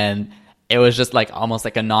 And it was just like almost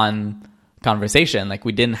like a non-conversation. Like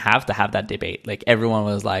we didn't have to have that debate. Like everyone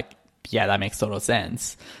was like, yeah, that makes total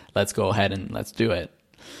sense. Let's go ahead and let's do it.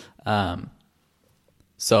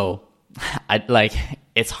 So I like,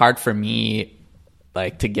 it's hard for me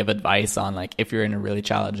like to give advice on like, if you're in a really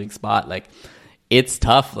challenging spot, like it's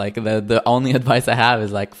tough. Like the only advice I have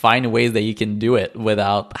is like find ways that you can do it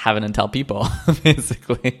without having to tell people,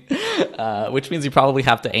 basically. Which means you probably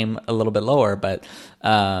have to aim a little bit lower, but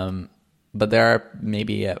there are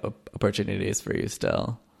maybe opportunities for you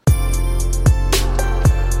still.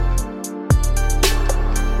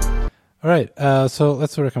 All right, so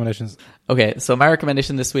let's do recommendations. Okay, so my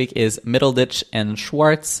recommendation this week is Middleditch and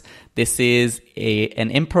Schwartz. This is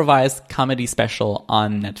an improvised comedy special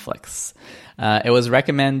on Netflix. It was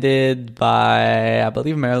recommended by, I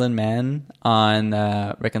believe, Marilyn Mann on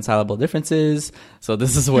Reconcilable Differences. So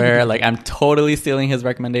this is where like I'm totally stealing his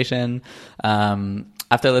recommendation.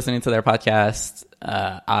 After listening to their podcast,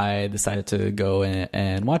 I decided to go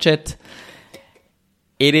and watch it.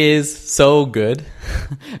 It is so good.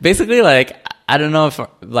 Basically, like, I don't know if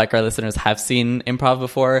like our listeners have seen improv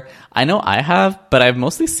before. I know I have, but I've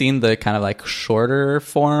mostly seen the kind of like shorter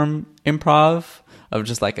form improv of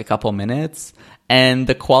just like a couple minutes. And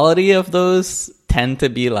the quality of those tend to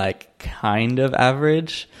be like kind of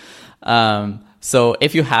average. So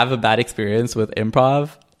if you have a bad experience with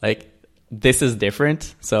improv, like this is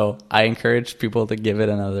different. So I encourage people to give it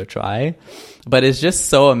another try. But it's just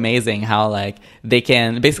so amazing how like they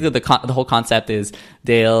can, basically the whole concept is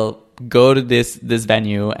they'll go to this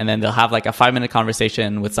venue and then they'll have like a 5-minute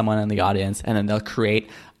conversation with someone in the audience, and then they'll create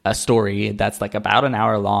a story that's like about an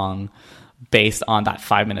hour long based on that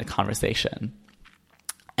 5-minute conversation.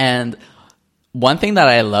 And one thing that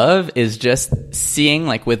I love is just seeing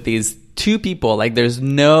like with these two people, like there's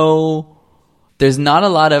not a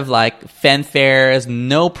lot of like fanfares,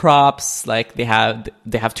 no props. Like they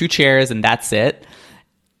have 2 chairs and that's it.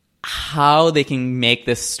 How they can make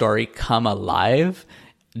this story come alive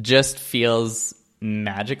just feels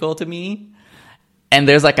magical to me. And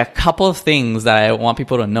there's like a couple of things that I want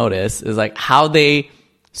people to notice is like how they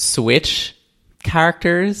switch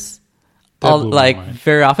characters like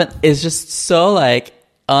very often is just so like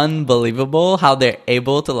unbelievable how they're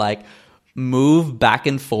able to like move back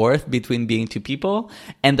and forth between being two people,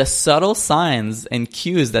 and the subtle signs and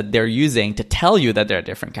cues that they're using to tell you that they're a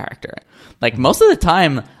different character. Like most of the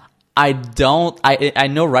time I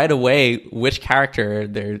know right away which character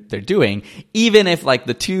they're doing, even if like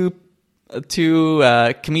the two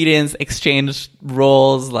comedians exchange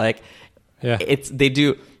roles. Like they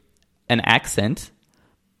do an accent.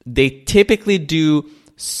 They typically do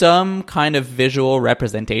some kind of visual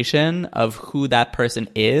representation of who that person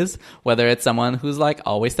is, whether it's someone who's like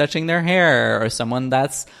always touching their hair, or someone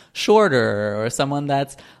that's shorter, or someone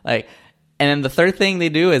that's like. And then the third thing they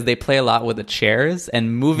do is they play a lot with the chairs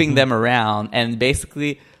and moving them around and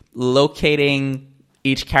basically locating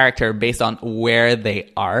each character based on where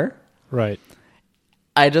they are. Right.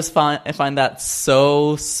 I find that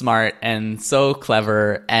so smart and so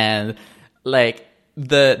clever, and like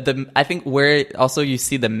I think where also you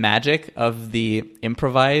see the magic of the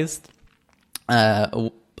improvised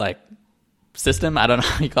like system, I don't know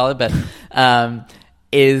how you call it, but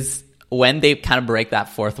is when they kind of break that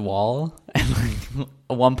fourth wall. And like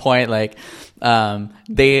at one point, like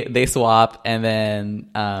they swap, and then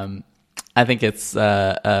I think it's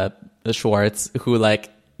the Schwartz who like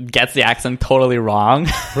gets the accent totally wrong.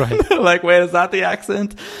 Right. Like, wait, is that the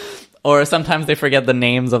accent? Or sometimes they forget the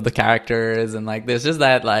names of the characters, and like there's just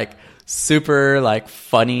that like super like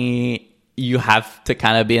funny, you have to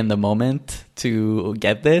kind of be in the moment to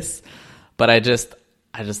get this. But I just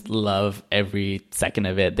love every second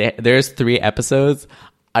of it. There's 3 episodes.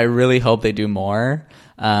 I really hope they do more.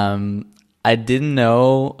 I didn't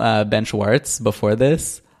know Ben Schwartz before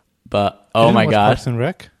this, but oh my gosh. Parks and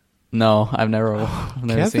Rec? No, I've never seen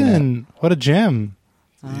Kevin, what a gem.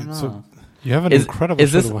 I don't know. So you have an incredible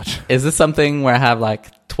show to watch. Is this something where I have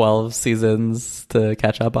like 12 seasons to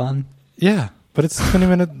catch up on? Yeah, but it's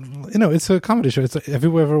 20-minute, it's a comedy show. Have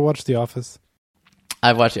you ever watched The Office?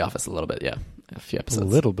 I've watched The Office a little bit, yeah. A few episodes. A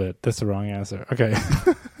little bit. That's the wrong answer. Okay.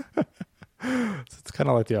 So it's kind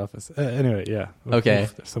of like The Office. Anyway, yeah. Okay.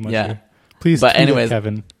 There's so much yeah. here. Please, but anyways,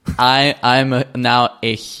 Kevin. I'm now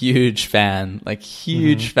a huge fan. Like,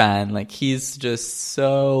 huge fan. Like, he's just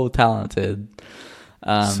so talented.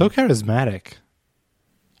 So charismatic.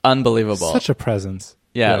 Unbelievable. Such a presence.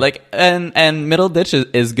 Yeah, like, and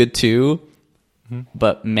Middleditch is good too.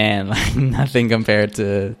 But man, like, nothing compared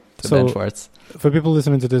to Ben Schwartz. For people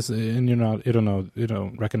listening to this and you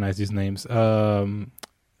don't recognize these names. Tom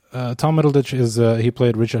Middleditch he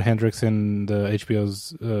played Richard Hendricks in the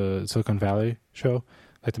HBO's Silicon Valley show,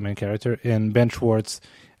 like the main character. And Ben Schwartz,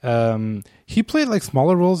 he played like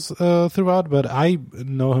smaller roles throughout, but I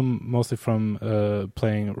know him mostly from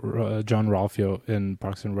playing John Ralphio in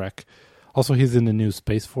Parks and Rec. Also, he's in the new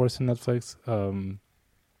Space Force in Netflix.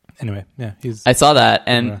 Anyway, yeah, I saw that,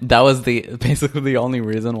 and that was basically the only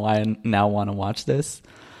reason why I now want to watch this.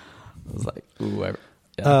 I was like, ooh,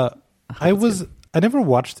 I never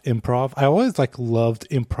watched improv. I always loved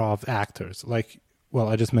improv actors.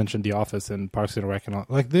 I just mentioned The Office and Parks and Rec and all.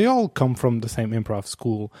 Like, they all come from the same improv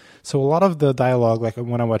school. So a lot of the dialogue, like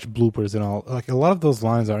when I watch bloopers and all, like a lot of those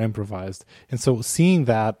lines are improvised. And so seeing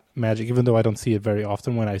that magic, even though I don't see it very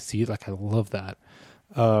often, when I see it, like, I love that.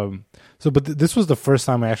 But this was the first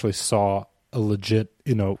time I actually saw a legit,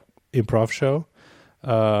 improv show.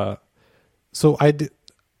 So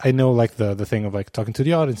I know like the thing of like talking to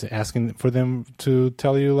the audience, asking for them to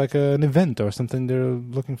tell you like an event or something they're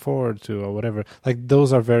looking forward to or whatever. Like,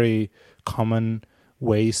 those are very common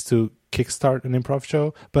ways to kickstart an improv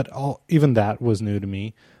show. But even that was new to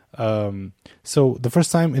me. So the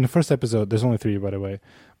first time in the first episode, there's only 3 by the way,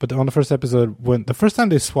 but on the first episode, when the first time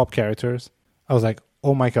they swap characters, I was like,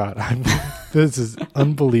 oh my God, this is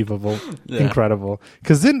unbelievable, incredible.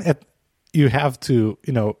 Because then you have to,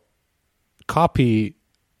 copy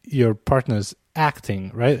your partner's acting,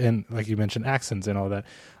 right? And like you mentioned, accents and all that.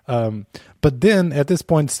 But then at this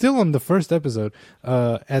point, still on the first episode,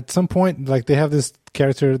 at some point, like they have this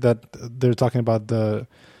character that they're talking about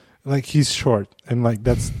he's short, and like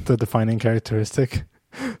that's the defining characteristic.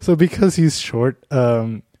 So because he's short,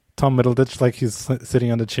 Tom Middleditch, like he's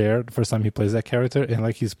sitting on the chair the first time he plays that character, and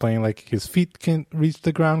like he's playing like his feet can't reach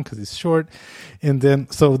the ground because he's short, and then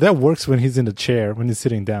so that works when he's in the chair, when he's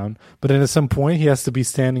sitting down, but then at some point he has to be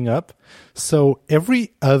standing up. So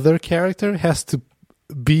every other character has to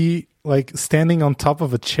be like standing on top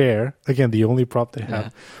of a chair. Again, the only prop they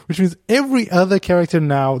have, which means every other character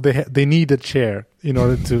now they need a chair in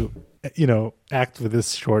order to act with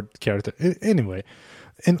this short character. Anyway.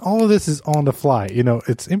 And all of this is on the fly,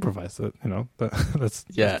 it's improvised, that's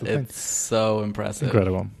it's so impressive.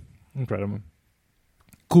 Incredible.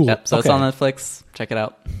 Cool. Yep, so it's on Netflix. Check it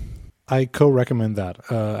out. I co-recommend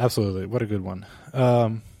that. Absolutely. What a good one.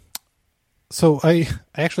 So I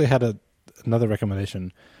actually had another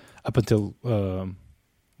recommendation up until,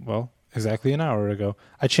 exactly an hour ago.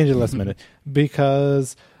 I changed it last minute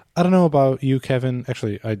because I don't know about you, Kevin.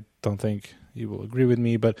 Actually, I don't think you will agree with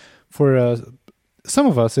me, but for some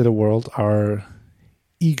of us in the world are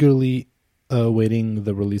eagerly awaiting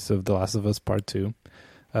the release of The Last of Us Part 2.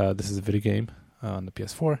 This is a video game on the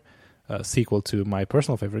PS4, sequel to my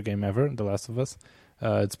personal favorite game ever, The Last of Us.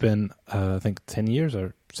 It's been, I think, 10 years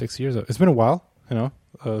or 6 years. It's been a while,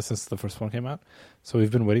 since the first one came out. So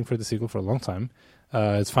we've been waiting for the sequel for a long time.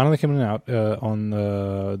 It's finally coming out on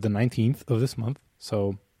the 19th of this month,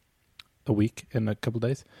 so a week and a couple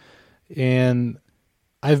days. And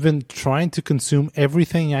I've been trying to consume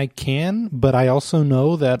everything I can, but I also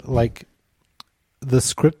know that like the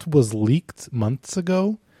script was leaked months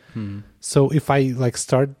ago. So if I like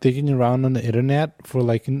start digging around on the internet for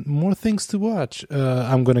like more things to watch,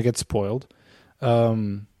 I'm gonna get spoiled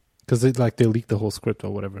because they leaked the whole script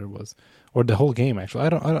or whatever it was, or the whole game. Actually, I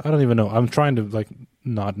don't even know. I'm trying to like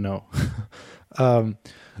not know.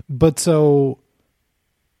 But so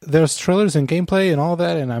there's trailers and gameplay and all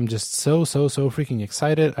that, and I'm just so freaking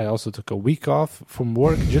excited. I also took a week off from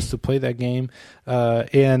work just to play that game.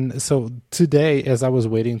 And so today, as I was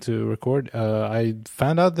waiting to record, I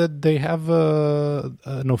found out that they have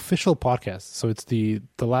an official podcast. So it's the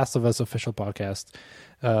Last of Us official podcast.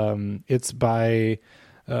 It's by,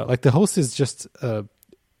 the host is just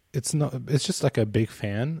it's not. It's just like a big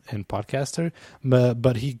fan and podcaster,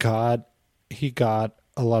 but he got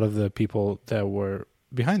a lot of the people that were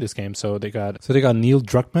behind this game. So they got Neil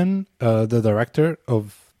Druckmann, the director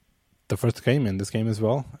of the first game and this game as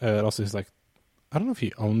well. Also, he's like, I don't know if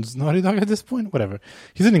he owns Naughty Dog at this point. Whatever.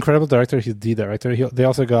 He's an incredible director. He's the director. They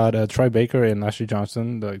also got Troy Baker and Ashley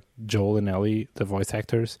Johnson, the Joel and Ellie, the voice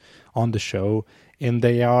actors, on the show. And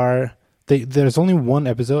there's only one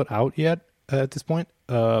episode out yet at this point.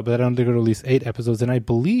 But I don't think they're going to release 8 episodes. And I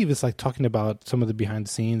believe it's like talking about some of the behind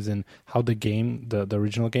the scenes and how the game, the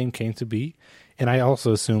original game, came to be. And I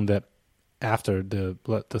also assume that after the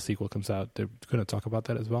sequel comes out, they're going to talk about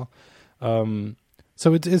that as well.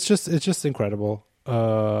 So it's just incredible.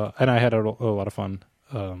 And I had a lot of fun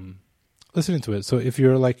listening to it. So if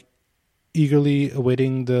you're like eagerly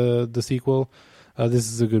awaiting the sequel,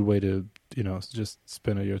 this is a good way to, just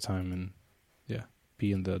spend your time and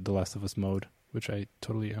be in the Last of Us mode, which I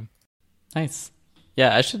totally am. Nice.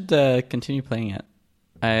 Yeah, I should continue playing it.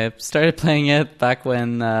 I started playing it back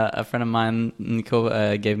when a friend of mine, Nico,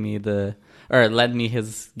 led me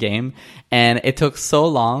his game, and it took so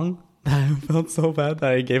long that I felt so bad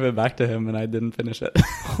that I gave it back to him and I didn't finish it.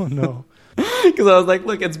 Oh no. Because I was like,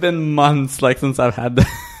 look, it's been months since I've had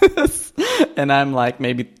this, and I'm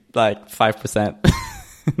maybe 5%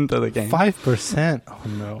 into the game. 5%? Oh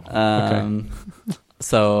no. Okay.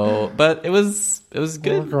 So, but it was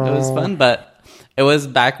good. It was fun, but it was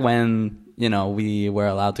back when, we were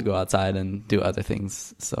allowed to go outside and do other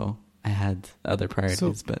things. So I had other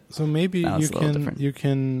priorities, so maybe you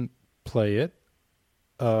can play it.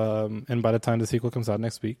 And by the time the sequel comes out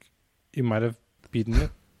next week, you might have beaten it.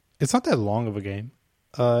 It's not that long of a game.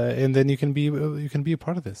 And then you can be a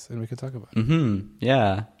part of this and we can talk about it. Mm-hmm.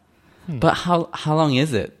 Yeah. But how long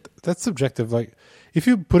is it? That's subjective. Like, if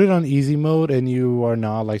you put it on easy mode and you are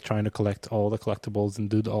not trying to collect all the collectibles and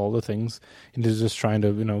do all the things, and you're just trying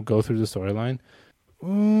to go through the storyline, I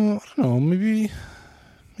don't know, maybe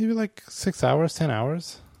 6 hours, 10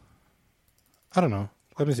 hours. I don't know.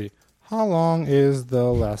 Let me see. How long is The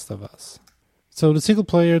Last of Us? So the single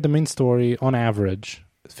player, the main story, on average,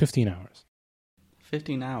 is 15 hours.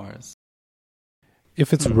 15 hours.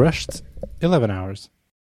 If it's rushed, 11 hours.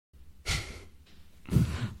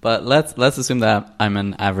 But let's assume that I'm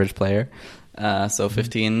an average player. So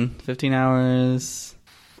 15 hours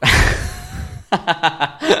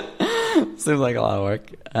seems like a lot of work.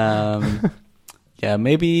 Yeah,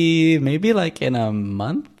 maybe in a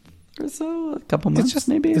month or so, a couple months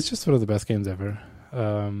maybe. It's just one of the best games ever.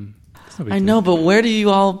 I know, but where do you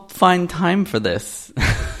all find time for this?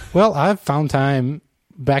 Well, I've found time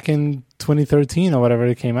back in 2013 or whatever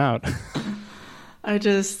it came out. I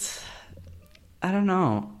don't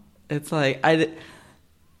know. It's like I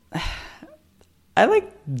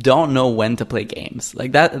don't know when to play games.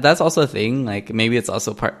 Like that's also a thing. Like maybe it's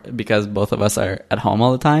also part because both of us are at home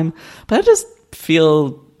all the time. But I just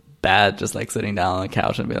feel bad just sitting down on the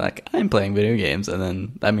couch and be like, I'm playing video games, and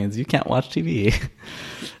then that means you can't watch TV.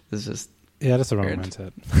 It's just that's the wrong weird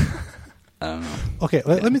mindset. I don't know. Okay,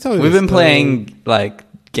 let me tell you. We've been playing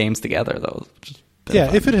games together though. Yeah,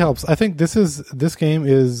 fun. If it helps, I think this game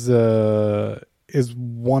is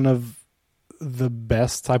one of the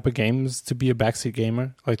best type of games to be a backseat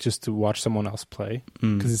gamer, just to watch someone else play,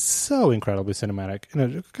 because it's so incredibly cinematic.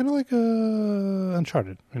 Kind of like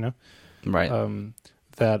Uncharted, right?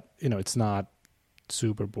 That it's not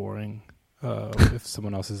super boring if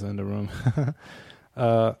someone else is in the room.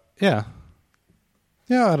 Yeah,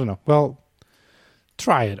 I don't know. Well,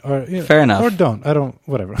 try it, or fair enough, or don't. I don't.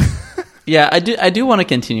 Whatever. Yeah, I do want to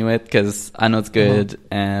continue it because I know it's good,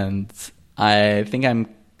 and I think I'm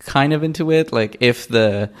kind of into it.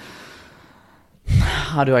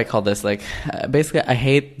 How do I call this? Basically, I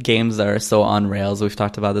hate games that are so on rails. We've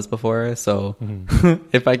talked about this before. So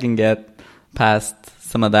if I can get past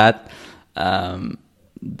some of that,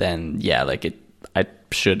 then yeah, I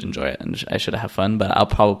should enjoy it and I should have fun. But I'll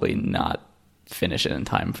probably not finish it in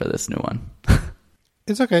time for this new one.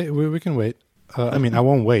 It's okay. We can wait. I mean, I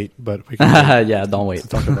won't wait, but we can wait. Yeah, don't wait to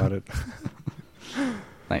talk about it.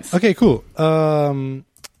 Nice. Okay, cool.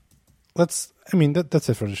 That's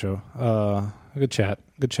it for the show. Good chat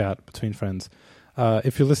between friends.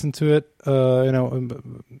 If you listen to it,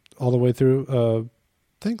 all the way through,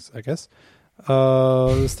 thanks, I guess.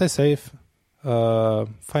 Stay safe.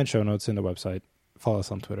 Find show notes in the website. Follow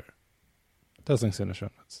us on Twitter. Those links in the show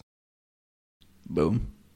notes. Boom.